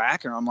off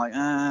track, or I'm like,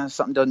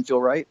 something doesn't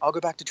feel right, I'll go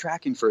back to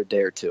tracking for a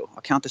day or two.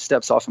 I'll count the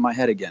steps off in my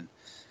head again.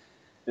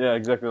 Yeah,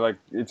 exactly. Like,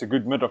 it's a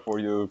good metaphor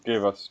you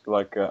gave us.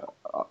 Like,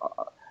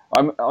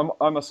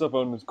 I myself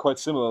am quite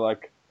similar.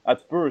 Like,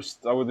 at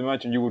first, I would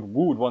imagine you would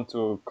want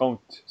to count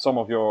some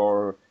of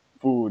your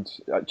food,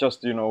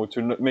 just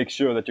to make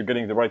sure that you're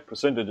getting the right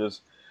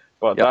percentages.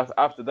 But Yep.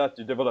 after that,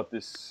 you develop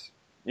this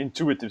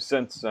intuitive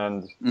sense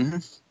and Hmm.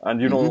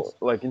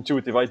 like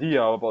intuitive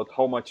idea about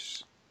how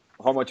much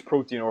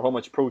protein or how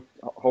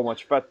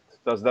much fat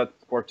does that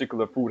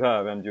particular food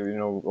have, and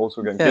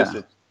also can guess Yeah.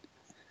 it.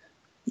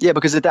 Yeah,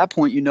 because at that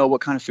point, you know what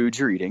kind of food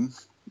you're eating.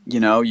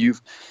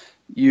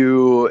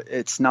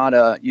 It's not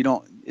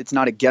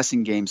a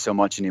guessing game so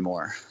much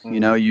anymore.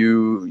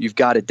 You've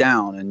got it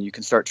down, and you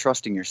can start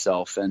trusting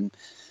yourself and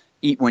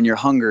eat when you're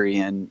hungry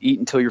and eat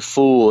until you're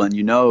full. And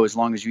as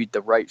long as you eat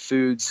the right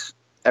foods,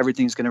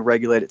 everything's going to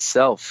regulate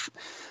itself.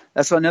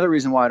 That's another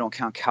reason why I don't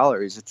count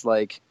calories. It's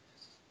like,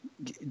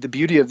 the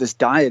beauty of this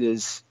diet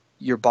is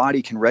your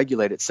body can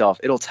regulate itself.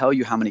 It'll tell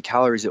you how many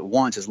calories it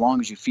wants as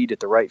long as you feed it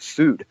the right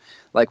food.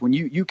 Like, when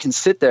you can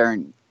sit there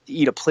and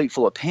eat a plate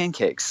full of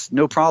pancakes,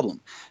 no problem.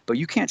 But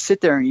you can't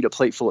sit there and eat a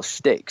plate full of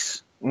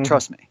steaks. Mhm.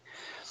 Trust me.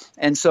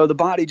 And so the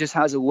body just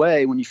has a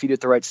way, when you feed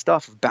it the right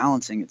stuff, of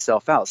balancing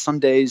itself out. Some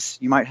days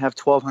you might have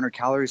 1,200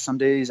 calories. Some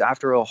days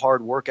after a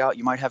hard workout,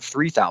 you might have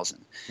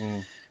 3,000.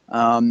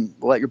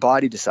 Let your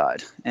body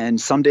decide. And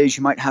some days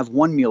you might have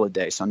one meal a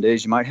day. Some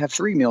days you might have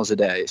 3 meals a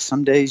day.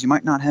 Some days you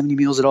might not have any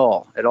meals at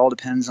all. It all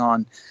depends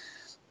on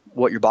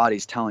what your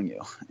body's telling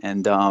you.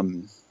 And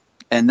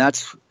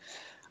that's,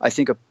 I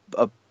think,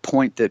 a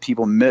point that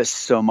people miss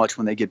so much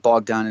when they get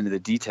bogged down into the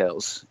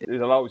details.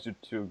 It allows you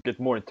to get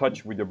more in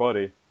touch with your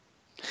body.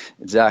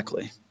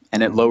 Exactly.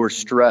 And it lowers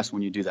stress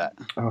when you do that.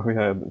 Oh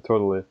yeah,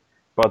 totally.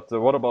 But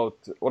what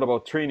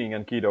about training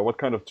and keto? What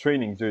kind of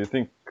training do you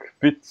think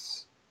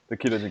fits the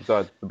ketogenic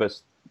diet the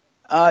best?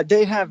 I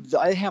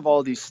have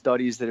all these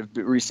studies that have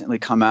recently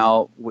come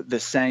out with the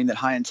saying that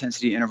high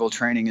intensity interval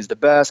training is the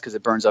best because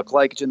it burns up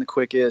glycogen the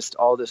quickest,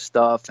 all this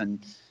stuff.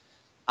 And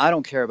I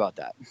don't care about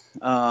that.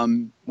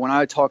 When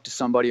I talk to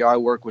somebody or I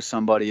work with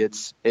somebody,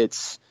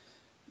 it's,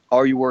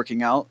 are you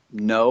working out?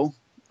 No.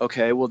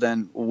 Okay, well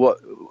then what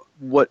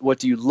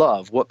do you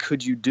love? What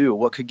could you do?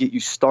 What could get you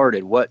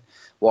started?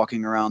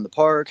 Walking around the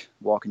park,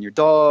 walking your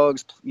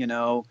dogs,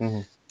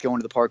 going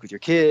to the park with your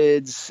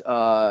kids,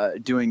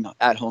 doing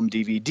at-home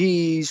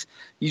DVDs.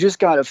 You just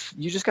gotta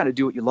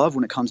do what you love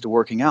when it comes to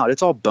working out.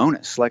 It's all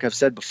bonus. Like I've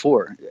said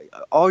before,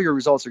 all your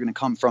results are going to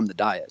come from the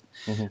diet.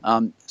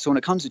 So when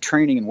it comes to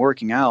training and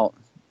working out,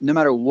 no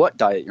matter what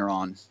diet you're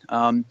on,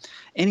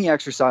 any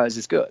exercise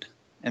is good,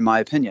 in my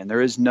opinion.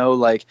 There is no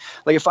like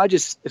if I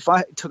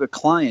took a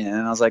client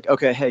and I was like,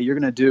 okay, hey, you're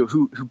going to do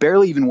who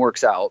barely even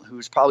works out,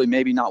 who's probably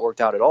maybe not worked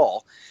out at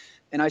all.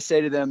 And I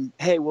say to them,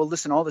 hey, well,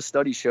 listen, all the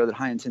studies show that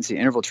high intensity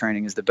interval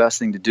training is the best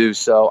thing to do.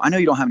 So I know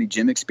you don't have any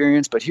gym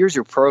experience, but here's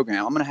your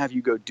program. I'm going to have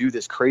you go do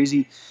this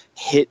crazy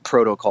HIIT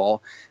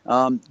protocol.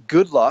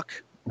 Good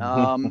luck.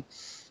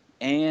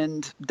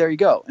 And there you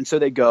go. And so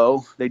they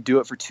do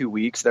it for 2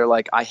 weeks. They're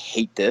like, I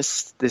hate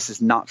this. This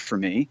is not for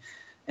me.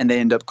 and they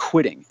end up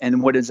quitting.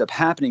 And what ends up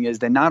happening is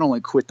they not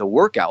only quit the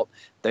workout,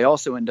 they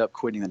also end up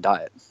quitting the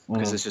diet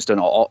because it's just an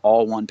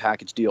all one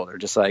package deal. They're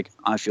just like,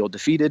 I feel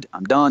defeated.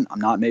 I'm done. I'm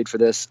not made for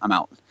this. I'm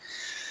out.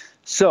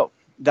 So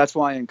that's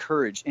why I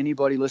encourage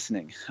anybody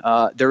listening.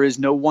 There is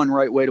no one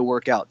right way to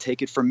work out.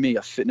 Take it from me,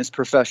 a fitness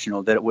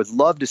professional that would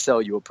love to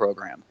sell you a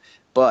program.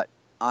 But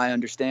I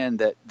understand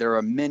that there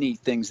are many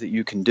things that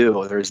you can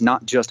do. There's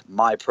not just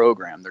my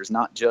program. There's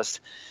not just,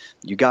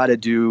 you got to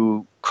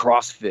do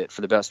CrossFit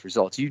for the best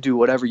results. You do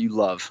whatever you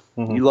love.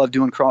 You love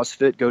doing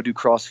CrossFit, go do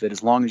CrossFit.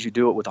 As long as you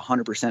do it with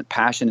 100%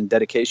 passion and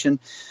dedication,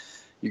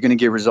 you're going to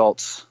get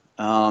results.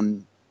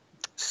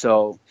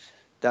 So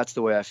that's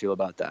the way I feel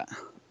about that.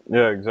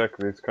 Yeah,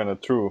 exactly. It's kind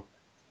of true.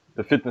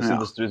 The fitness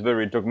industry is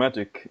very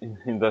dogmatic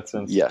in that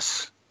sense.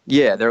 Yes.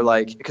 Yeah, they're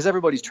like, because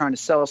everybody's trying to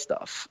sell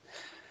stuff,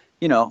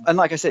 you know, and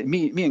like I said,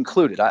 me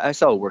included, I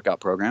sell a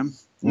workout program.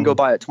 You can go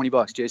buy it, $20,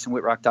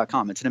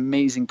 jasonwhitrock.com. It's an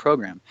amazing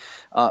program.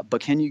 But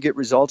can you get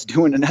results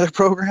doing another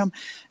program?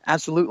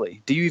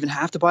 Absolutely. Do you even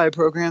have to buy a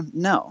program?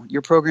 No.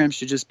 Your program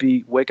should just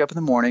be wake up in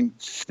the morning,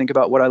 think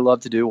about what I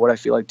love to do, what I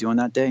feel like doing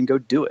that day, and go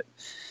do it.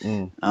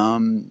 And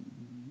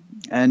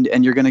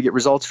you're going to get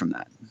results from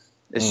that.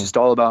 It's just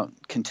all about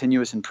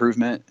continuous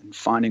improvement and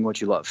finding what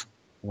you love.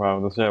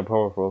 Wow, that's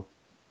powerful.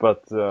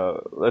 But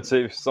let's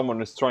say if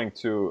someone is trying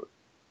to,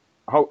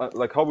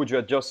 how would you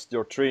adjust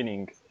your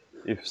training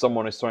if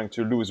someone is trying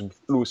to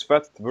lose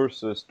fat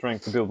versus trying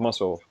to build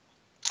muscle?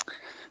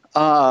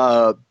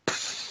 Because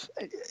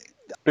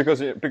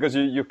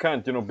you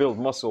can't build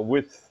muscle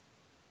with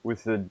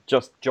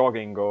just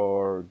jogging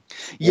or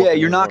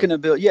you're not going to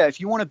build. Yeah, if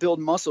you want to build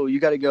muscle,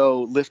 you got to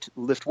go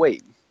lift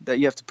weight. That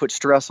you have to put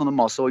stress on the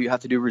muscle. You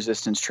have to do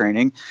resistance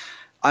training.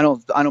 I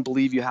don't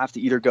believe you have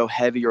to either go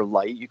heavy or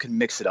light. You can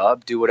mix it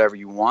up, do whatever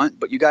you want,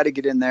 but you got to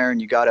get in there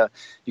and you got to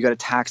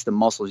tax the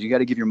muscles. You got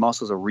to give your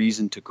muscles a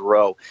reason to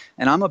grow.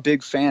 And I'm a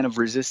big fan of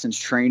resistance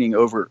training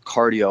over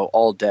cardio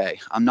all day.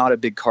 I'm not a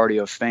big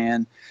cardio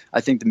fan.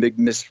 I think the big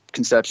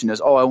misconception is,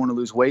 I want to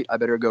lose weight, I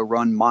better go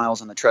run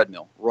miles on the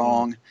treadmill.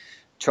 Wrong.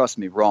 Trust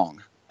me,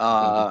 wrong.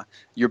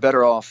 You're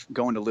better off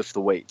going to lift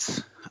the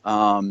weights.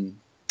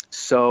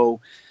 So,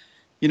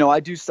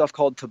 I do stuff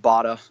called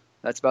Tabata.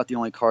 That's about the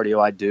only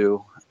cardio I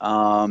do,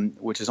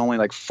 which is only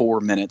like 4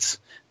 minutes.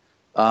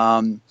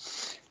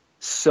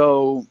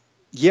 So,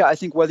 I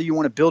think whether you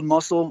want to build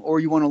muscle or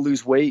you want to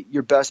lose weight,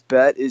 your best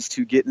bet is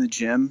to get in the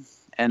gym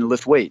and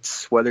lift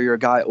weights, whether you're a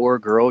guy or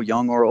a girl,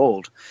 young or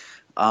old.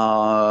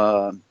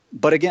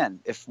 But again,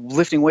 if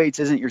lifting weights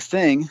isn't your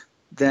thing,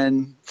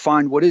 then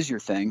find what is your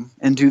thing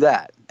and do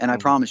that. And I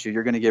promise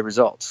you're going to get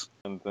results.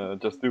 And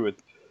just do it.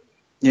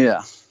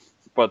 Yeah.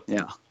 But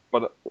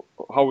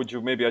how would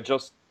you maybe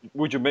adjust?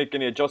 Would you make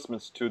any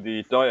adjustments to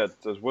the diet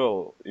as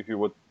well if you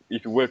were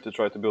to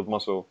try to build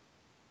muscle?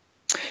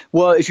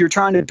 Well, if you're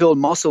trying to build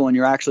muscle and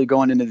you're actually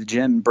going into the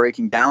gym and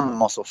breaking down the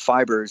muscle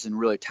fibers and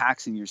really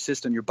taxing your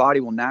system, your body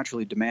will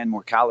naturally demand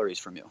more calories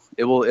from you.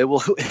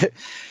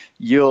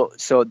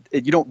 So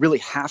you don't really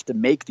have to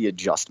make the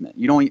adjustment.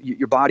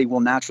 Your body will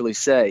naturally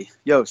say,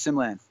 yo,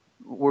 Simlan,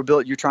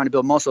 you're trying to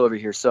build muscle over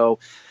here. So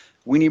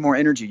we need more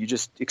energy. You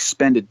just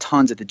expended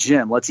tons at the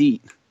gym. Let's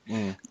eat.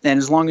 And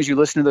as long as you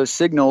listen to those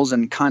signals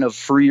and kind of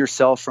free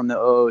yourself from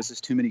is this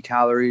too many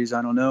calories?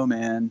 I don't know,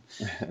 man.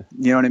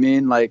 You know what I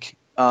mean? Like,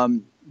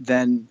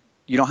 then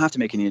you don't have to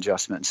make any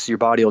adjustments. Your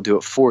body will do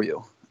it for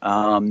you.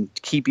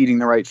 Keep eating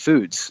the right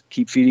foods.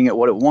 Keep feeding it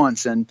what it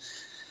wants, and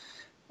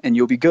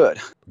you'll be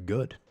good.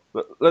 Good.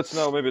 Let's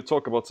now maybe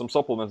talk about some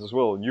supplements as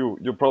well.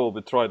 You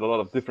probably tried a lot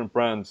of different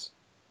brands,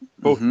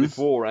 both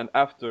before and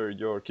after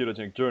your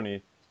ketogenic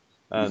journey.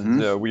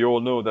 And we all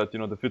know that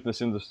the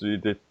fitness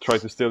industry, they try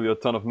to sell you a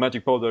ton of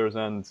magic powders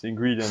and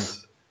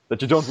ingredients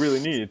that you don't really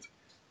need.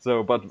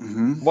 So, but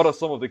what are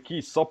some of the key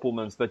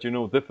supplements that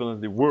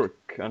definitely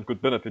work and could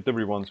benefit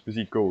everyone's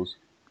physique goals?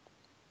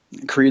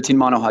 Creatine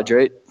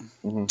monohydrate.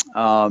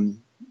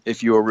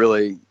 If you are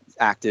really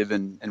active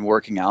and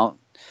working out,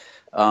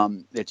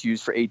 it's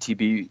used for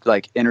ATP,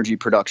 like energy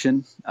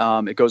production.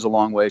 It goes a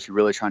long way if you're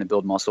really trying to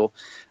build muscle.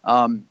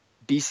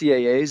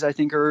 BCAAs, I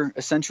think, are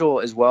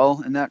essential as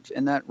well in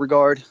that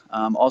regard.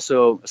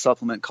 Also, a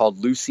supplement called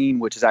leucine,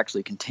 which is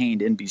actually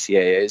contained in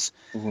BCAAs.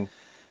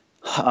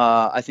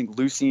 I think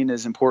leucine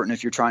is important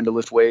if you're trying to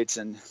lift weights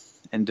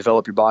and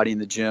develop your body in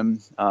the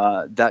gym.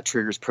 That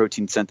triggers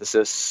protein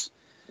synthesis.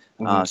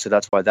 So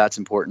that's why that's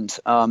important.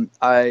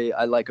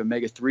 I like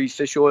omega-3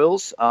 fish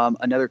oils.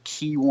 Another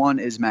key one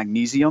is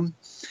magnesium.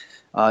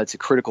 It's a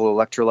critical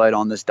electrolyte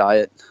on this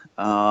diet.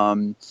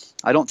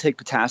 I don't take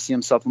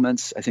potassium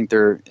supplements. I think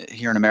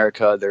here in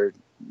America, they're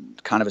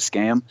kind of a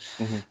scam.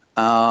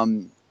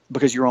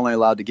 Because you're only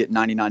allowed to get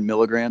 99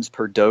 milligrams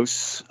per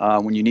dose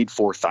when you need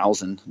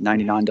 4,000.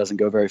 99 doesn't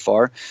go very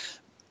far.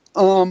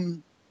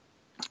 And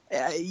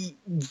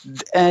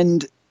in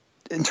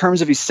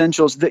terms of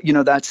essentials,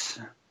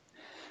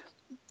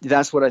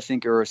 that's what I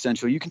think are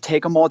essential. You can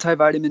take a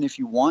multivitamin if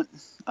you want.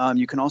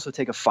 You can also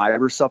take a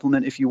fiber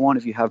supplement if you want.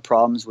 If you have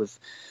problems with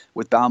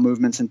bowel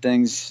movements and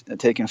things,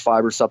 taking a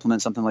fiber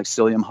supplement, something like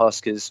psyllium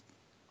husk is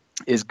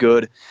is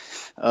good.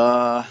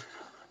 Uh,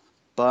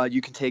 but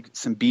you can take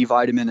some B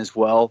vitamin as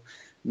well.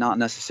 Not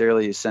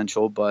necessarily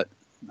essential, but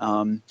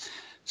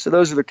so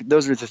those are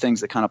the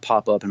things that kind of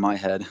pop up in my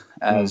head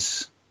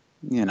as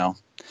the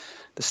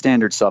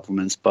standard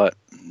supplements. But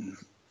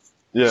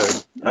Yeah,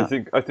 I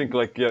think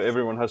like yeah,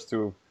 everyone has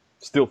to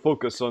still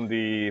focus on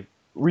the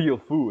real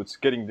foods,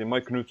 getting the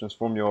micronutrients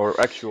from your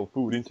actual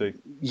food intake.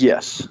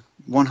 yes,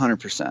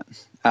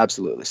 100%,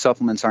 absolutely.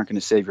 Supplements aren't going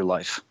to save your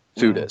life.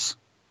 Food is.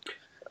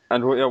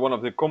 And yeah, one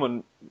of the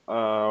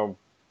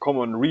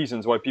common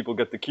reasons why people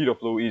get the keto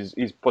flu is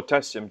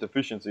potassium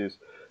deficiencies.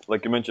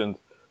 Like you mentioned,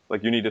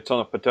 like you need a ton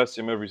of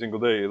potassium every single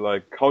day.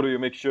 Like, how do you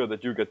make sure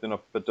that you get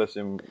enough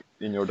potassium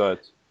in your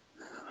diet?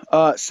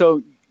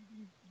 So,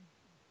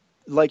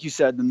 like you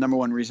said, the number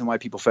one reason why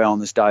people fail on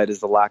this diet is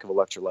the lack of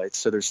electrolytes.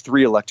 So there's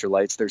 3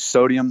 electrolytes. There's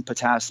sodium,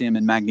 potassium,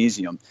 and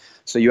magnesium.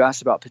 So you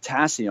asked about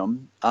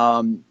potassium.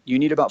 You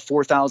need about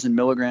 4,000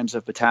 milligrams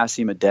of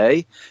potassium a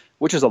day,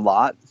 which is a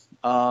lot.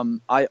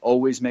 I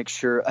always make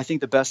sure, I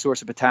think the best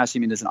source of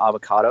potassium is an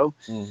avocado.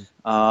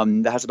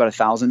 That has about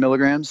 1,000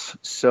 milligrams.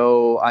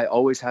 So I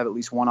always have at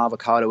least 1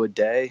 avocado a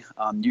day.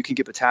 You can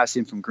get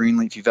potassium from green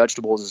leafy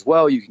vegetables as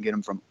well. You can get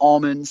them from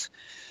almonds.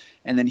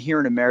 And then here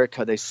in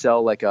America, they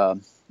sell like a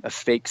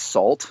fake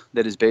salt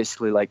that is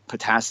basically like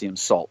potassium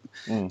salt.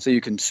 So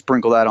you can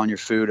sprinkle that on your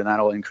food and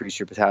that'll increase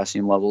your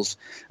potassium levels.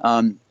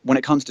 When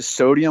it comes to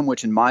sodium,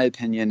 which in my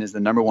opinion is the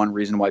number one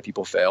reason why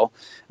people fail,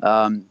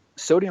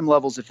 sodium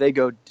levels, if they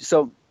go,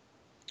 so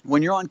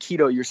when you're on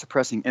keto, you're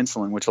suppressing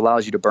insulin, which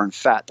allows you to burn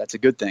fat. That's a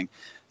good thing.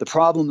 The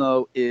problem,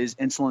 though, is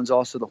insulin is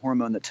also the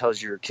hormone that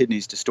tells your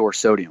kidneys to store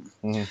sodium.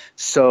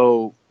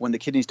 So when the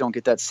kidneys don't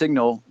get that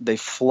signal, they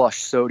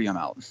flush sodium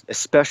out,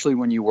 especially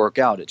when you work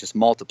out. It just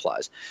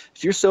multiplies.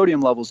 If your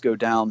sodium levels go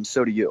down,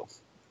 so do you.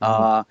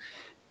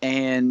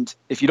 And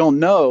if you don't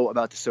know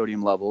about the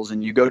sodium levels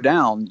and you go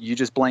down, you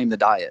just blame the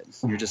diet.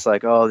 You're just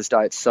like, oh, this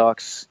diet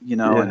sucks,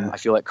 and I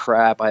feel like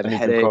crap. I have a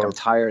headache. I'm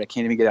tired. I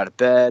can't even get out of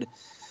bed.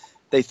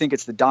 They think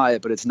it's the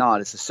diet, but it's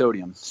not. It's the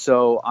sodium.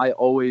 So I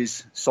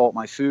always salt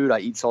my food. I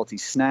eat salty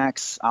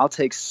snacks. I'll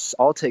take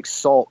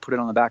salt, put it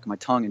on the back of my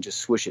tongue, and just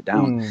swish it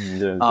down.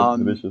 Yeah,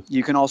 delicious.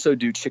 You can also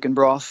do chicken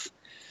broth.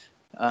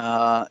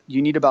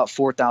 You need about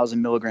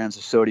 4,000 milligrams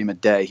of sodium a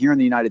day. Here in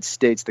the United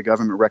States, the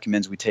government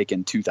recommends we take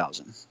in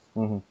 2,000.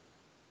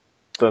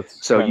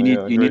 That's so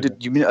kinda, you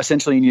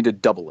need to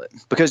double it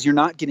because you're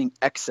not getting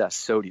excess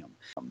sodium,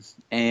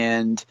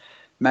 and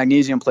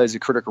magnesium plays a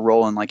critical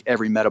role in like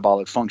every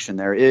metabolic function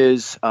there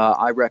is.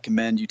 I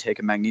recommend you take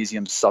a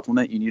magnesium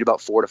supplement. You need about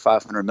 400 to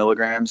 500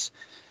 milligrams.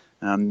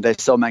 They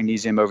sell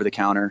magnesium over the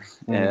counter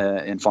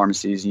in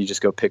pharmacies, and you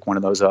just go pick one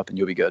of those up and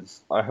you'll be good.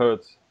 I heard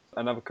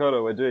an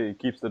avocado a day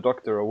keeps the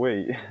doctor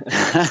away.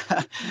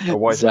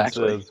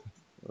 Exactly.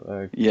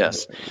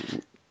 Yes,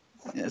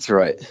 that's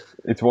right.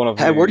 It's one of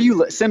Hey, where do you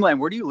live? Simlan,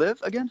 where do you live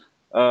again?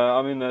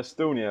 I'm in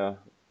Estonia,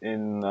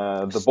 in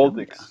the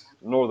Baltics,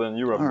 Northern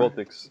Europe,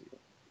 Baltics,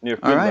 near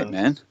Finland. All right,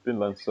 man.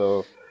 Finland.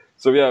 So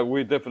yeah,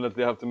 we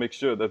definitely have to make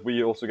sure that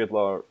we also get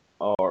our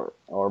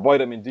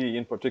vitamin D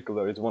in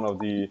particular. It's one of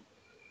the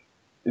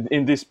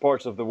in these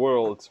parts of the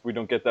world we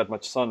don't get that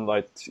much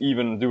sunlight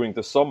even during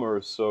the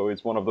summer, so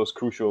it's one of those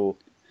crucial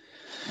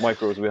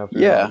micros we have to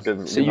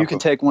get. So you can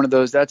take one of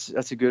those. That's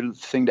a good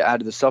thing to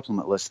add to the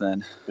supplement list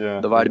then.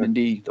 Yeah. The vitamin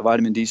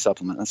D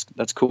supplement.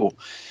 That's cool.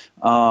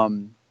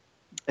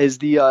 Is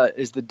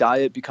the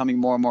diet becoming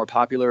more and more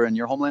popular in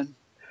your homeland?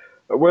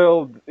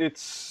 Well,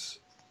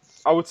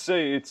 I would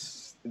say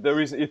there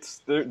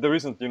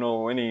isn't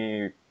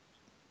any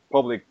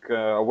public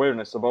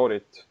awareness about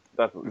it.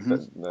 That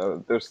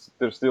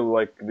there's still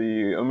like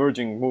the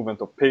emerging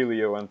movement of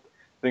paleo and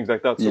things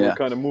like that. So we're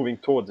kind of moving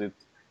towards it.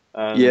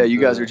 And, you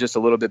guys are just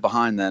a little bit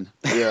behind then.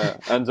 Yeah,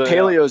 and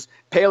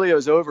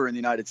paleo's over in the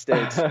United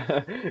States.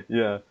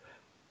 Yeah,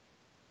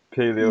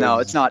 paleo. No,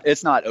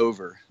 it's not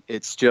over.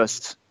 It's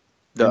just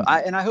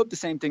and I hope the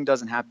same thing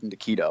doesn't happen to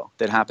keto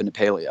that happened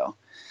to paleo.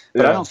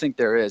 But I don't think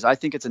there is. I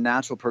think it's a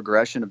natural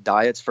progression of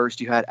diets.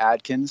 First, you had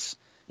Atkins.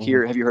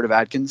 Here, have you heard of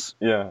Atkins?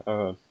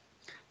 Yeah.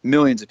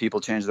 Millions of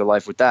people changed their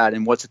life with that.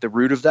 And what's at the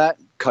root of that?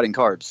 Cutting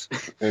carbs.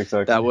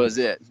 Exactly. That was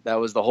it. That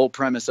was the whole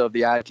premise of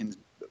the Atkins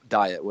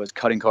diet, was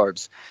cutting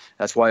carbs.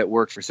 That's why it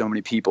worked for so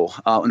many people.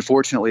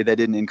 Unfortunately, they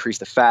didn't increase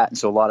the fat, and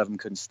so a lot of them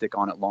couldn't stick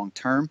on it long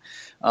term.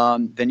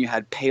 Then you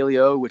had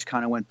paleo, which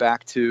kind of went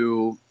back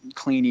to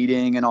clean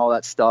eating and all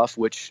that stuff,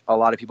 which a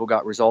lot of people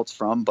got results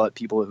from, but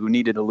people who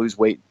needed to lose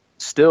weight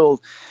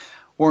still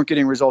weren't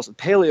getting results with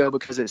paleo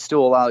because it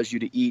still allows you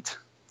to eat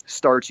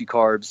starchy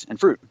carbs and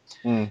fruit.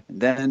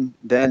 Then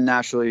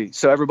naturally,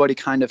 so everybody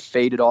kind of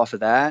faded off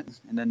of that,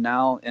 and then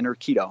now enter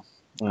keto.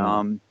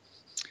 And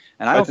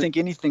I don't think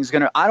anything's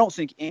gonna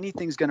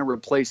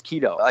replace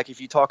keto. Like if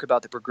you talk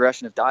about the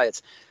progression of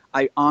diets,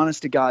 I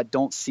honest to God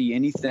don't see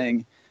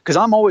anything, because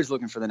I'm always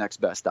looking for the next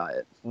best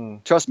diet.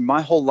 Trust me,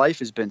 my whole life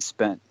has been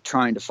spent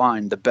trying to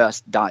find the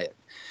best diet.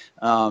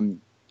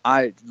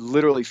 I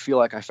literally feel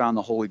like I found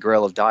the holy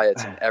grail of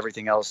diets, and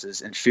everything else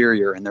is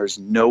inferior, and there's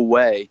no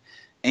way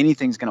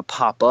anything's going to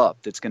pop up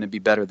that's going to be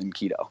better than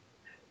keto.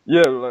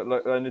 Yeah,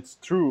 and it's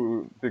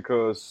true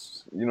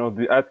because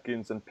the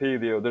Atkins and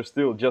paleo, they're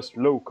still just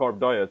low carb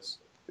diets.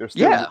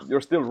 Yeah.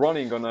 You're still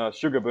running on a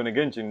sugar burning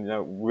engine,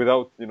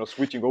 without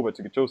switching over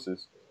to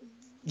ketosis.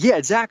 Yeah,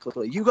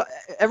 exactly.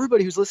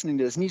 Everybody who's listening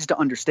to this needs to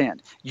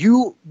understand.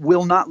 You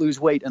will not lose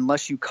weight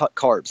unless you cut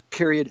carbs.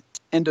 Period.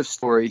 End of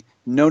story.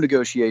 No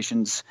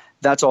negotiations.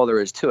 That's all there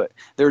is to it.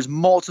 There's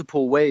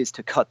multiple ways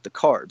to cut the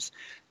carbs.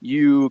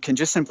 You can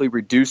just simply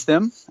reduce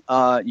them.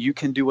 You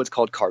can do what's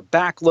called carb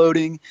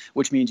backloading,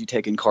 which means you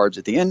take in carbs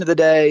at the end of the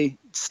day,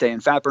 stay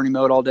in fat burning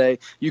mode all day.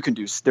 You can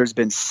do. There's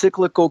been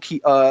cyclical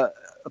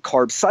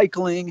carb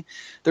cycling.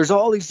 There's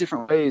all these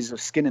different ways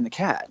of skinning the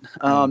cat.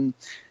 And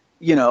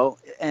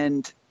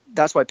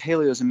that's why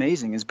paleo is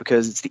amazing, is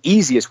because it's the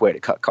easiest way to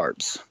cut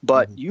carbs.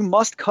 But you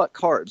must cut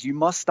carbs. You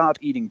must stop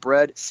eating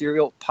bread,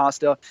 cereal,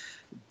 pasta,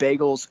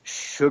 bagels,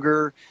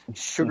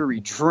 sugary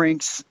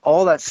drinks.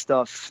 All that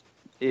stuff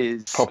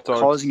is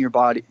Pop-Tarts. causing your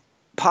body.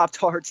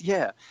 Pop-Tarts,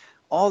 yeah,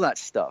 all that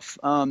stuff.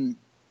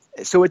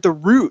 So at the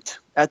root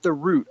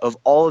of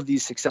all of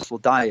these successful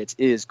diets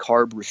is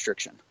carb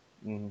restriction.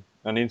 And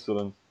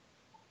insulin.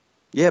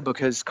 Yeah,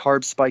 because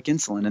carbs spike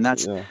insulin, and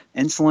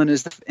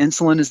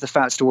insulin is the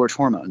fat storage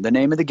hormone. The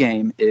name of the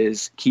game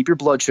is keep your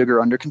blood sugar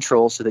under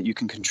control so that you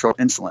can control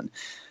insulin.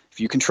 If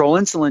you control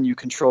insulin, you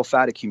control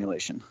fat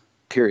accumulation.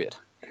 Period.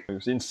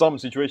 In some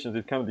situations,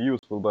 it can be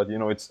useful, but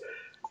it's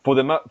for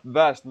the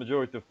vast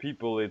majority of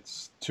people,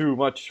 it's too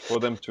much for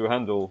them to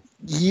handle.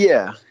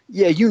 Yeah,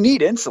 you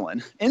need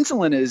insulin.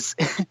 Insulin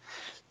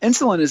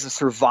is a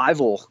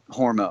survival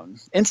hormone.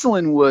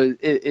 Insulin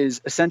is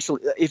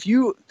essentially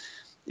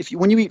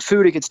when you eat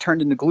food, it gets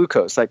turned into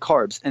glucose, like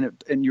carbs,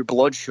 and your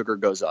blood sugar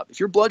goes up. If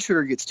your blood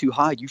sugar gets too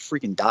high, you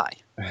freaking die.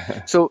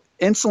 So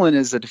insulin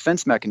is a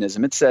defense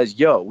mechanism. It says,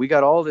 yo, we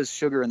got all this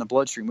sugar in the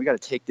bloodstream. We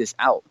got to take this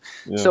out.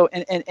 Yeah. So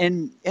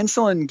and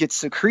insulin gets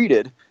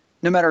secreted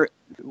no matter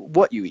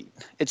what you eat.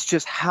 It's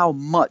just how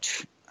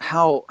much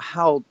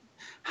insulin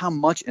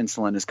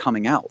is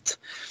coming out.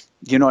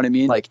 You know what I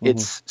mean? Like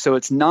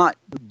it's not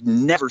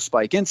never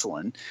spike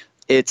insulin.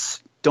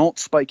 It's don't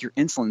spike your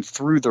insulin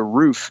through the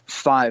roof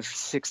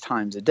 5-6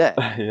 times a day.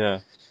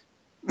 Yeah,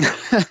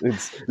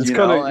 it's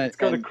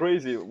kind of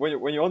crazy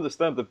when you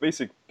understand the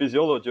basic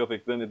physiology of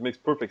it. Then it makes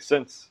perfect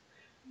sense.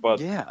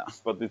 But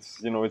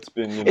it's it's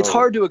been it's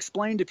hard to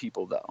explain to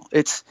people though.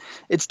 It's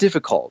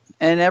difficult,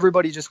 and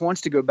everybody just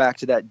wants to go back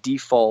to that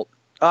default.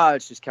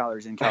 It's just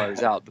calories in,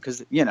 calories out, because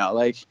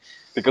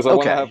because I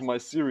want to have my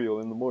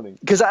cereal in the morning.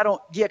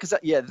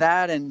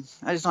 That, and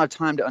I just don't have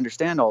time to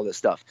understand all this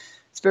stuff.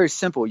 It's very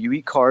simple. You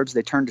eat carbs,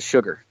 they turn to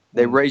sugar.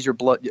 They raise your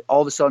blood.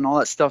 All of a sudden, all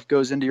that stuff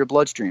goes into your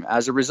bloodstream.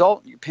 As a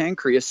result, your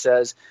pancreas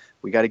says,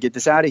 we got to get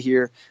this out of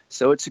here.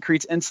 So it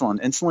secretes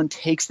insulin. Insulin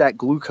takes that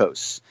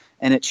glucose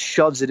and it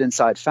shoves it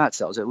inside fat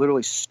cells. It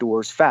literally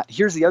stores fat.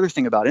 Here's the other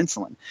thing about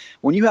insulin.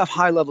 When you have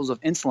high levels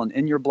of insulin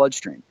in your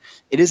bloodstream,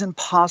 it is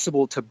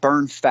impossible to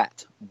burn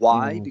fat.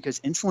 Why? Because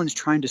insulin is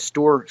trying to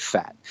store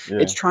fat. Yeah.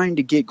 It's trying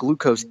to get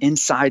glucose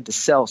inside the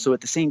cell. So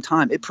at the same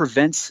time, it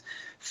prevents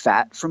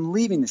fat from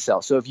leaving the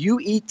cell. So if you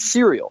eat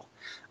cereal,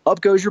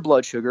 up goes your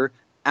blood sugar,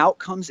 out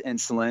comes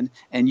insulin,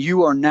 and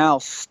you are now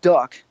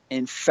stuck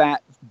in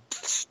fat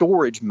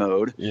storage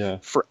mode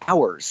for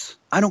hours.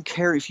 I don't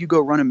care if you go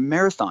run a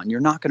marathon, you're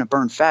not going to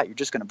burn fat, you're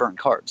just going to burn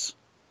carbs.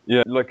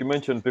 Yeah, like you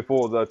mentioned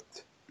before, that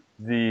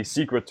the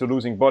secret to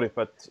losing body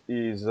fat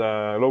is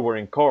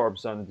lowering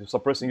carbs and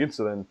suppressing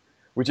insulin,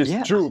 which is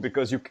true,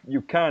 because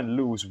you can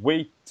lose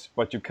weight,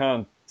 but you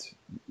can't.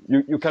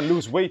 You can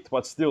lose weight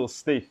but still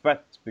stay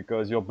fat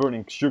because you're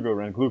burning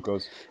sugar and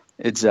glucose.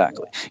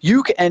 Exactly.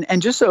 You can,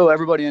 and just so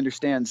everybody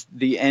understands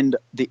the end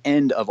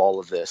of all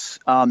of this.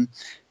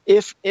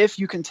 If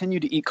you continue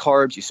to eat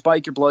carbs, you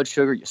spike your blood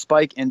sugar, you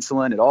spike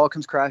insulin, it all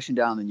comes crashing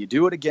down. Then you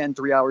do it again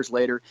 3 hours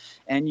later,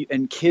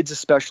 and kids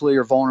especially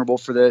are vulnerable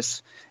for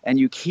this. And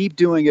you keep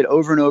doing it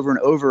over and over and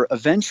over.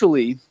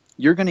 Eventually,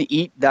 you're going to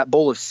eat that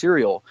bowl of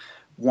cereal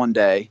one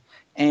day,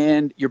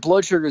 and your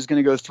blood sugar is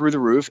going to go through the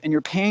roof, and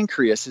your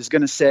pancreas is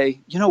going to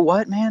say, you know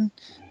what, man,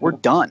 we're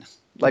done.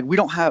 Like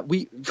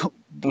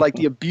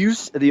the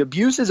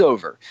abuse is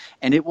over,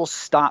 and it will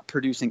stop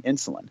producing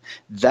insulin.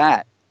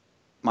 That,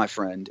 my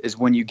friend, is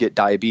when you get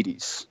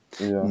diabetes.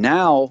 Yeah.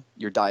 Now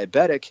you're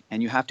diabetic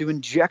and you have to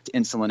inject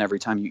insulin every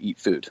time you eat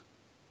food.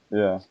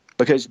 Yeah.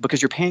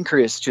 Because your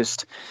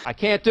pancreas I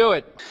can't do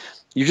it.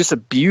 You're just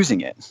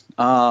abusing it.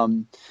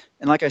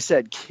 And like I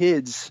said,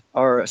 kids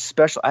are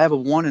especially. I have a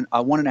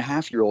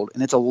 1.5-year-old,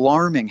 and it's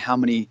alarming how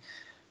many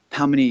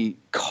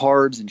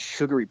carbs and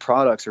sugary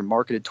products are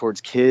marketed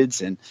towards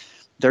kids, and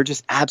they're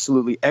just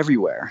absolutely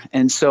everywhere.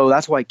 And so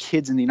that's why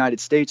kids in the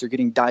United States are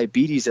getting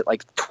diabetes at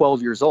like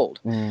 12 years old.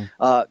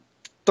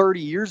 30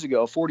 years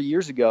ago, 40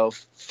 years ago,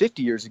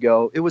 50 years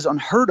ago, it was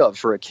unheard of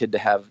for a kid to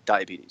have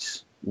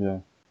diabetes.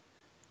 Yeah.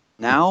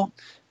 Now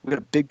we've got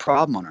a big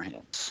problem on our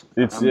hands.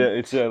 It's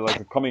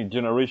like a coming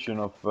generation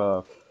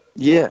of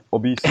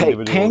obese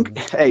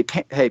individuals.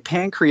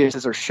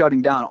 Pancreases are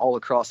shutting down all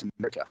across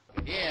America.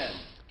 In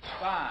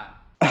 5,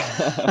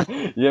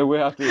 Yeah, we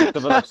have to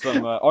develop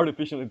some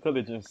artificial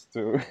intelligence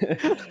to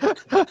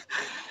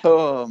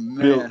Oh man,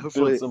 build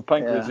hopefully, some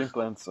pancreas yeah.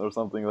 implants or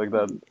something like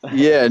that.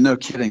 Yeah, no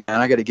kidding,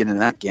 man. I got to get into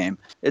that game.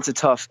 It's a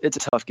tough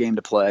game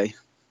to play.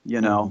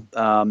 You know,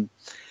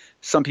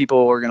 some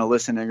people are going to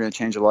listen, they're going to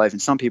change their life,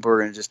 and some people are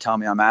going to just tell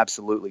me I'm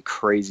absolutely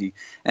crazy.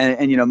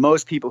 And you know,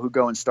 most people who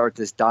go and start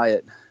this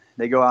diet,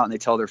 they go out and they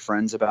tell their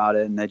friends about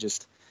it, and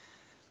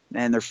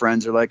and their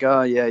friends are like,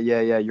 oh yeah,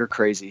 you're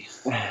crazy.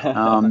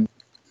 Um,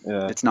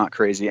 Yeah, it's not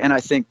crazy. And I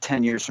think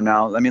 10 years from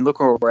now, I mean,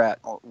 look where we're at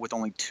with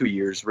only 2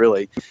 years,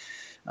 really.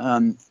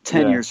 10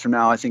 yeah, years from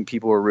now, I think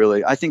people are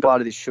really, I think a lot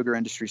of these sugar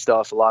industry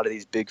stuff, a lot of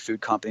these big food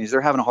companies,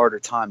 they're having a harder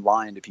time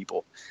lying to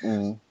people.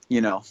 mm.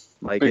 You know,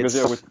 like Because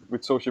yeah, it's,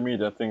 with social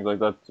media and things like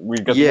that, we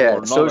get yeah,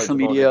 more knowledge social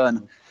about it. media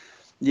and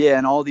yeah,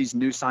 and all these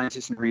new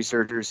scientists and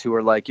researchers who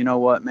are like, you know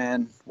what,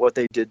 man, what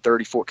they did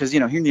 34, because, you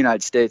know, here in the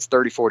United States,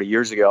 30, 40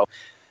 years ago,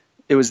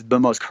 it was the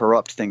most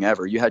corrupt thing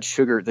ever. You had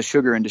sugar, the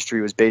sugar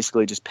industry was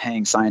basically just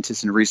paying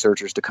scientists and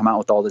researchers to come out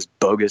with all this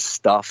bogus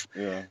stuff,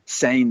 Yeah,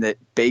 saying that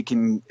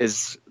bacon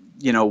is,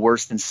 you know,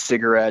 worse than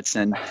cigarettes,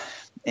 and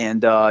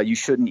you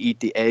shouldn't eat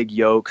the egg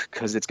yolk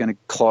because it's going to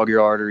clog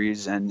your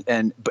arteries,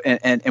 and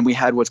we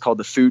had what's called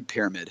the food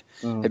pyramid.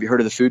 mm. Have you heard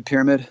of the food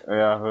pyramid?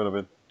 Yeah, I heard of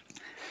it.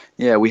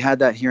 Yeah, we had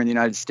that here in the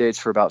United States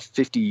for about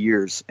 50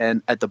 years.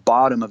 And at the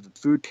bottom of the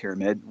food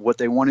pyramid, what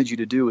they wanted you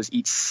to do is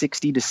eat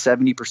 60 to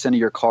 70% of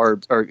your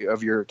carbs or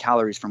of your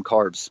calories from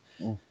carbs.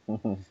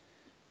 From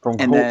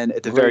And then grains.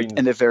 at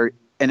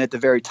the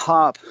very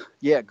top,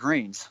 yeah,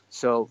 grains.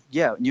 So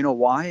yeah, you know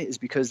why? Is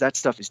because that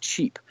stuff is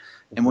cheap.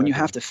 And when you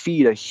Exactly. have to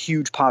feed a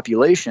huge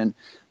population,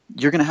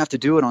 you're going to have to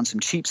do it on some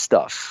cheap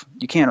stuff.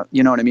 You can't,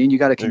 you know what I mean? You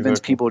got to convince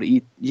Exactly. people to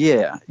eat.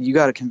 Yeah, you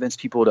got to convince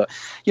people to,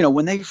 you know,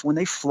 when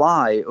they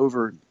fly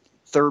over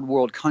third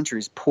world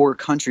countries, poor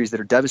countries that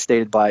are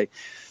devastated by,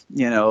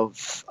 you know,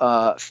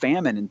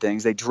 famine and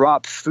things, they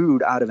drop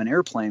food out of an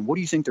airplane. What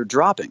do you think they're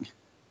dropping?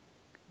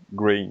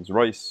 Grains,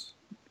 rice.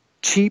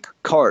 Cheap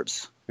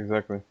carbs.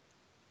 Exactly.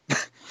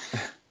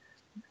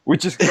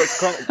 Which is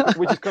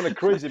kind of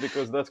crazy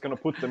because that's gonna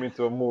put them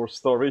into a more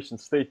starvation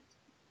state.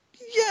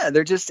 Yeah,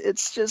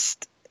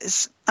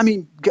 I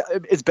mean,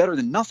 it's better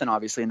than nothing,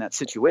 obviously, in that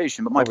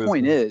situation. But my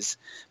point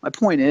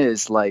Obviously.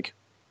 is, like,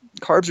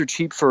 carbs are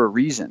cheap for a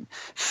reason.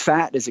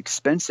 Fat is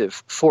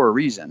expensive for a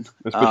reason.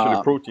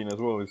 Especially protein as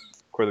well is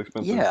quite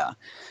expensive. Yeah,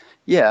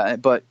 yeah.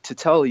 But to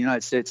tell the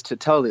United States, to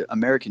tell the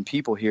American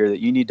people here that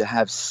you need to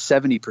have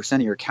 70%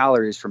 of your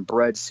calories from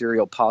bread,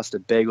 cereal, pasta,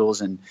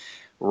 bagels, and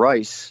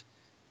rice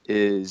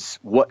is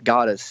what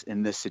got us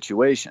in this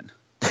situation.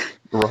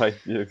 Right.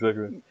 Yeah.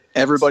 Exactly.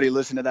 Everybody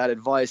listen to that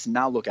advice, and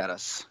now look at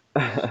us.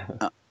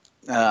 But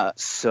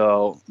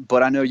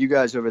I know you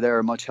guys over there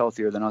are much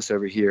healthier than us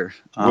over here.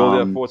 Well,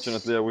 yeah.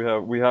 Fortunately,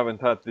 we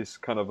haven't had this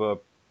kind of a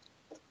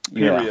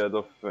Yeah. period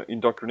of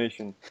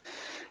indoctrination.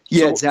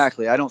 Yeah, So-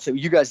 exactly. I don't think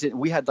you guys didn't.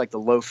 We had like the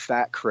low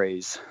fat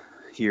craze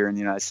here in the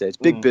United States.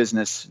 Big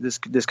business.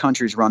 This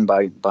country's run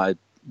by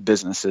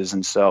businesses,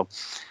 and so,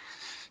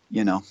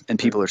 you know, and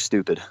people are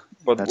stupid.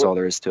 But That's all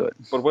there is to it.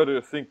 But where do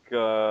you think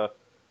this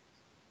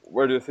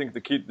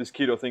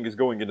keto thing is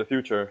going in the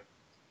future?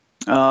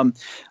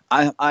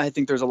 I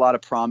think there's a lot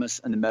of promise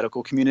in the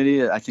medical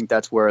community. I think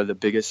that's where the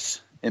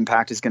biggest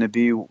impact is going to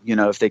be. You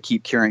know, if they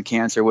keep curing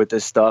cancer with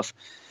this stuff,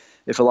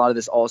 if a lot of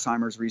this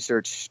Alzheimer's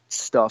research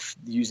stuff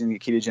using the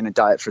ketogenic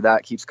diet for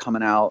that keeps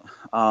coming out,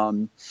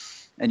 and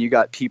you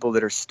got people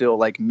that are still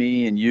like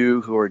me and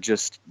you who are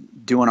just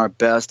doing our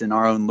best in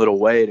our own little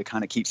way to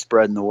kind of keep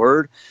spreading the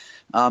word,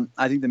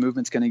 I think the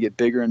movement's going to get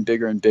bigger and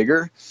bigger and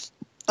bigger.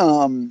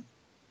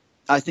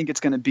 I think it's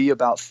going to be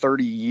about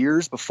 30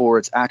 years before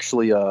it's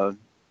actually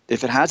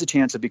if it has a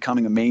chance of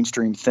becoming a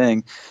mainstream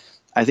thing.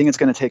 I think it's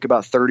going to take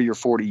about 30 or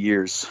 40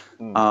 years.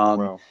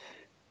 Wow.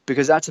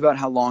 Because that's about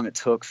how long it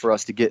took for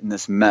us to get in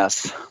this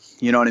mess.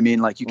 You know what I mean?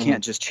 Like, you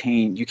can't just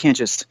you can't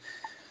just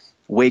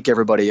wake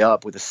everybody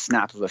up with a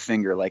snap of a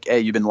finger like, hey,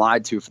 you've been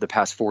lied to for the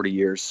past 40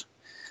 years.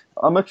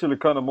 I'm actually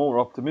kind of more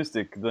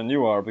optimistic than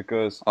you are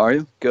because Are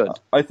you? Good.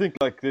 I think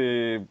like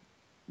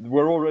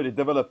we're already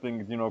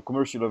developing,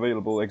 commercially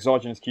available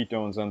exogenous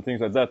ketones and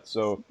things like that.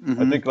 So I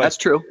think like That's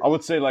true. I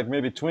would say like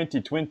maybe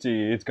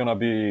 2020 it's gonna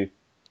be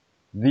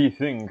the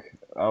thing.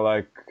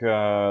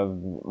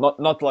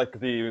 Not like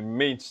the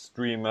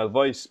mainstream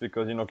advice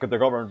because the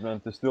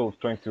government is still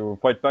trying to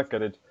fight back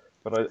at it.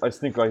 But I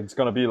think like it's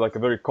gonna be like a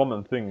very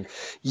common thing.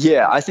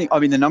 Yeah, I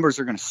mean, the numbers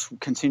are going to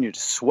continue to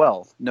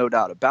swell, no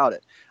doubt about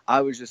it.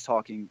 I was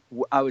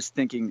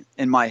thinking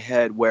in my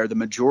head where the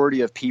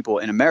majority of people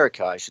in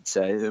America, I should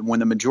say, when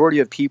the majority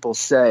of people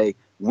say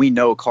we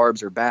know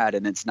carbs are bad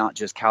and it's not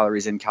just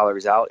calories in,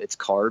 calories out, it's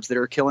carbs that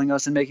are killing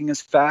us and making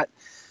us fat,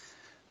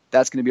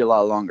 that's going to be a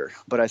lot longer.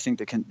 But I think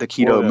the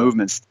keto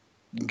movement's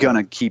going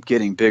to keep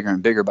getting bigger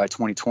and bigger. By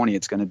 2020,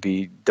 it's going to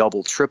be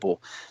double,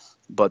 triple.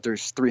 But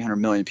there's 300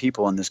 million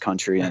people in this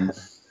country, and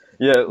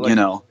yeah,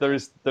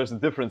 there's a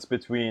difference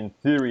between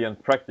theory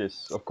and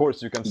practice. Of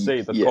course, you can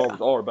say that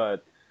carbs are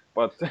bad,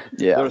 but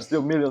Yeah. there are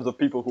still millions of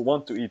people who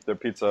want to eat their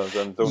pizzas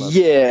and donuts.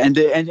 Yeah,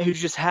 and who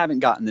just haven't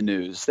gotten the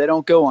news. They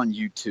don't go on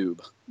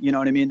YouTube. You know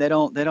what I mean? They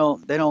don't.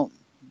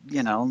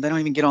 You know, they don't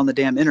even get on the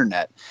damn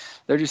internet.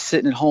 They're just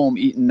sitting at home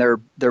eating their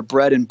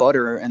bread and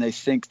butter, and they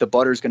think the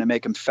butter's going to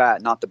make them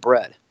fat, not the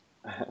bread.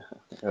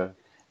 Yeah.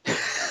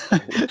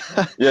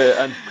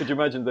 Yeah, and could you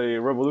imagine the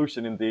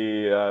revolution in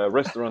the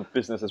restaurant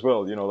business as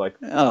well? You know, like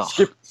Oh.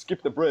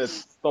 skip the bread,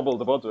 double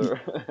the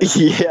butter.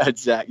 Yeah,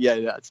 exactly.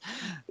 Yeah,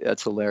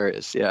 that's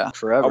hilarious. Yeah,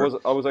 forever.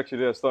 I was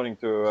actually starting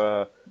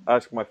to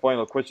ask my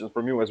final questions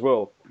from you as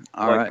well.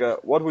 All like,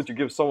 right. what would you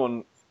give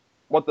someone?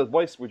 What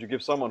advice would you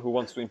give someone who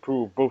wants to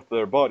improve both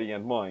their body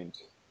and mind?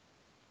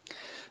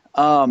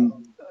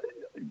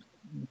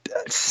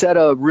 Set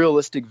a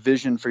realistic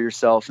vision for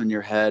yourself in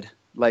your head.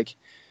 Like,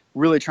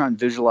 really try and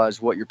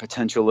visualize what your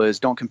potential is.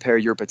 Don't compare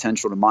your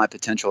potential to my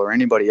potential or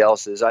anybody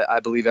else's.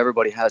 I believe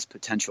everybody has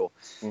potential.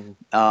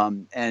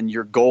 Mm-hmm. And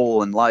your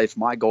goal in life,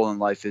 my goal in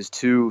life, is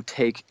to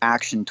take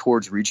action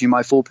towards reaching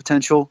my full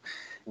potential.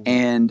 Mm-hmm.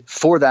 And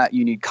for that,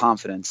 you need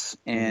confidence.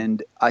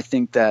 And I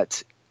think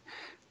that,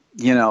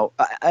 you know,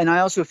 and I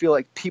also feel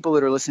like people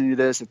that are listening to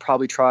this have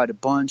probably tried a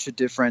bunch of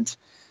different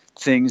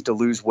things to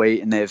lose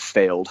weight and they have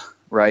failed,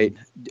 right?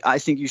 I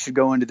think you should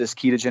go into this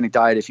ketogenic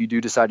diet if you do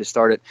decide to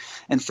start it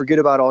and forget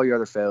about all your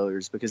other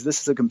failures, because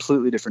this is a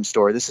completely different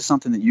story. This is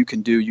something that you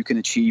can do, you can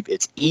achieve.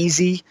 It's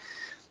easy.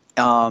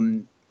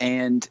 And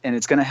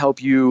it's going to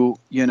help you,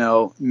 you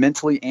know,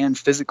 mentally and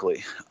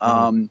physically.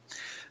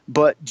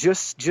 But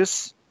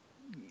just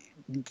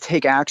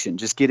take action,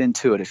 just get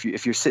into it.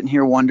 If you're sitting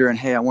here wondering,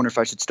 hey, I wonder if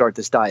I should start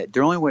this diet, the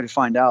only way to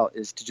find out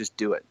is to just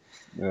do it.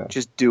 Yeah.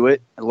 Just do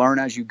it, learn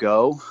as you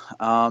go,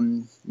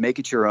 make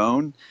it your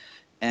own,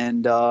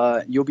 and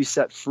you'll be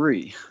set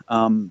free.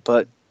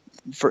 But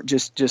for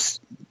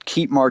just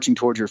keep marching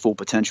towards your full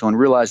potential and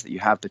realize that you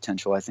have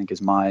potential. I think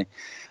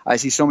I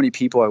see so many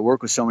people, I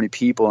work with so many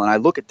people, and I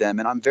look at them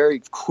and I'm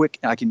very quick.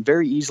 I can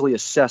very easily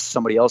assess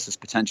somebody else's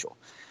potential.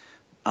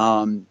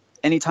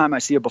 Anytime I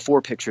see a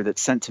before picture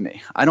that's sent to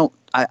me, I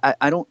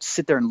don't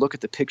sit there and look at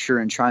the picture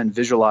and try and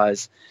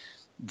visualize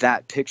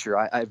that picture.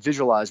 I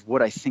visualize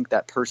what I think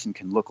that person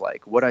can look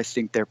like, what I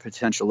think their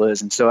potential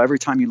is. And so every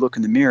time you look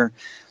in the mirror,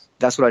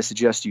 that's what I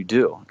suggest you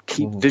do.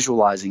 Keep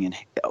visualizing and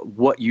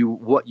what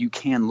you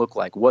can look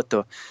like, what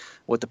the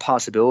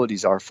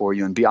possibilities are for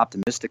you, and be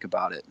optimistic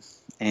about it.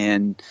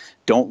 And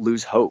don't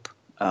lose hope.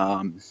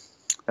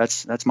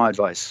 That's my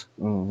advice.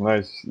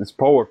 Nice. It's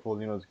powerful,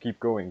 you know, to keep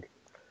going.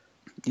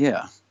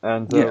 Yeah.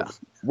 And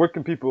where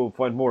can people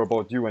find more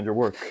about you and your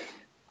work?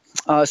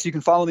 So you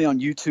can follow me on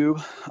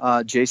YouTube,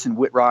 Jason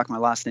Whitrock. My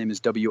last name is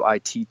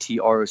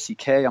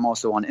Wittrock. I'm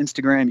also on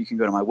Instagram. You can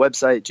go to my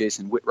website,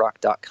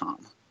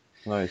 jasonwhitrock.com.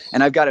 Nice.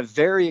 And I've got a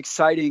very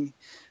exciting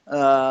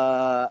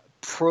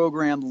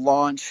program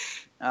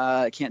launch.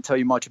 I can't tell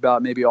you much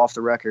about, maybe off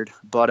the record,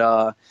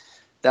 but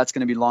that's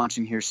going to be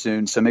launching here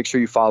soon. So make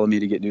sure you follow me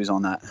to get news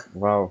on that.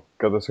 Wow,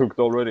 got us hooked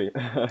already.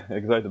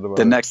 Excited about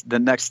it.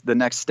 The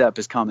next step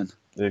is coming.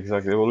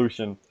 Exactly,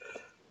 evolution.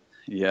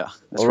 Yeah,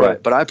 that's All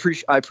right. But I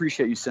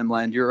appreciate you,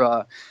 Simland.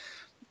 You're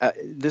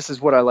this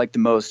is what I like the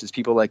most, is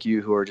people like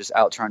you who are just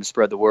out trying to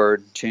spread the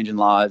word, changing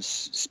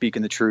lives,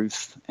 speaking the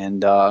truth,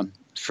 and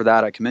for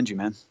that I commend you,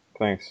 man.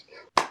 Thanks.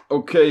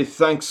 Okay,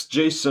 thanks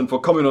Jason for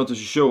coming on to the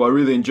show. I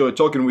really enjoyed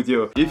talking with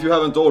you. If you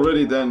haven't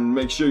already, then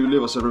make sure you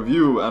leave us a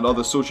review and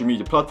other social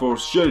media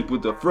platforms, share it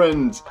with your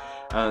friends,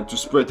 and to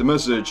spread the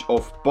message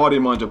of body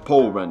mind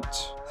empowerment.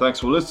 Thanks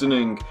for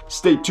listening.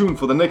 Stay tuned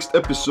for the next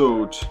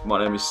episode.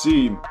 My name is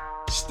Seem.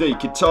 Stay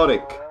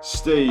ketotic,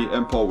 stay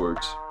empowered.